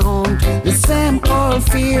found, the same old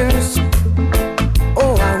fears.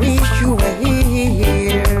 Oh, I wish you were here.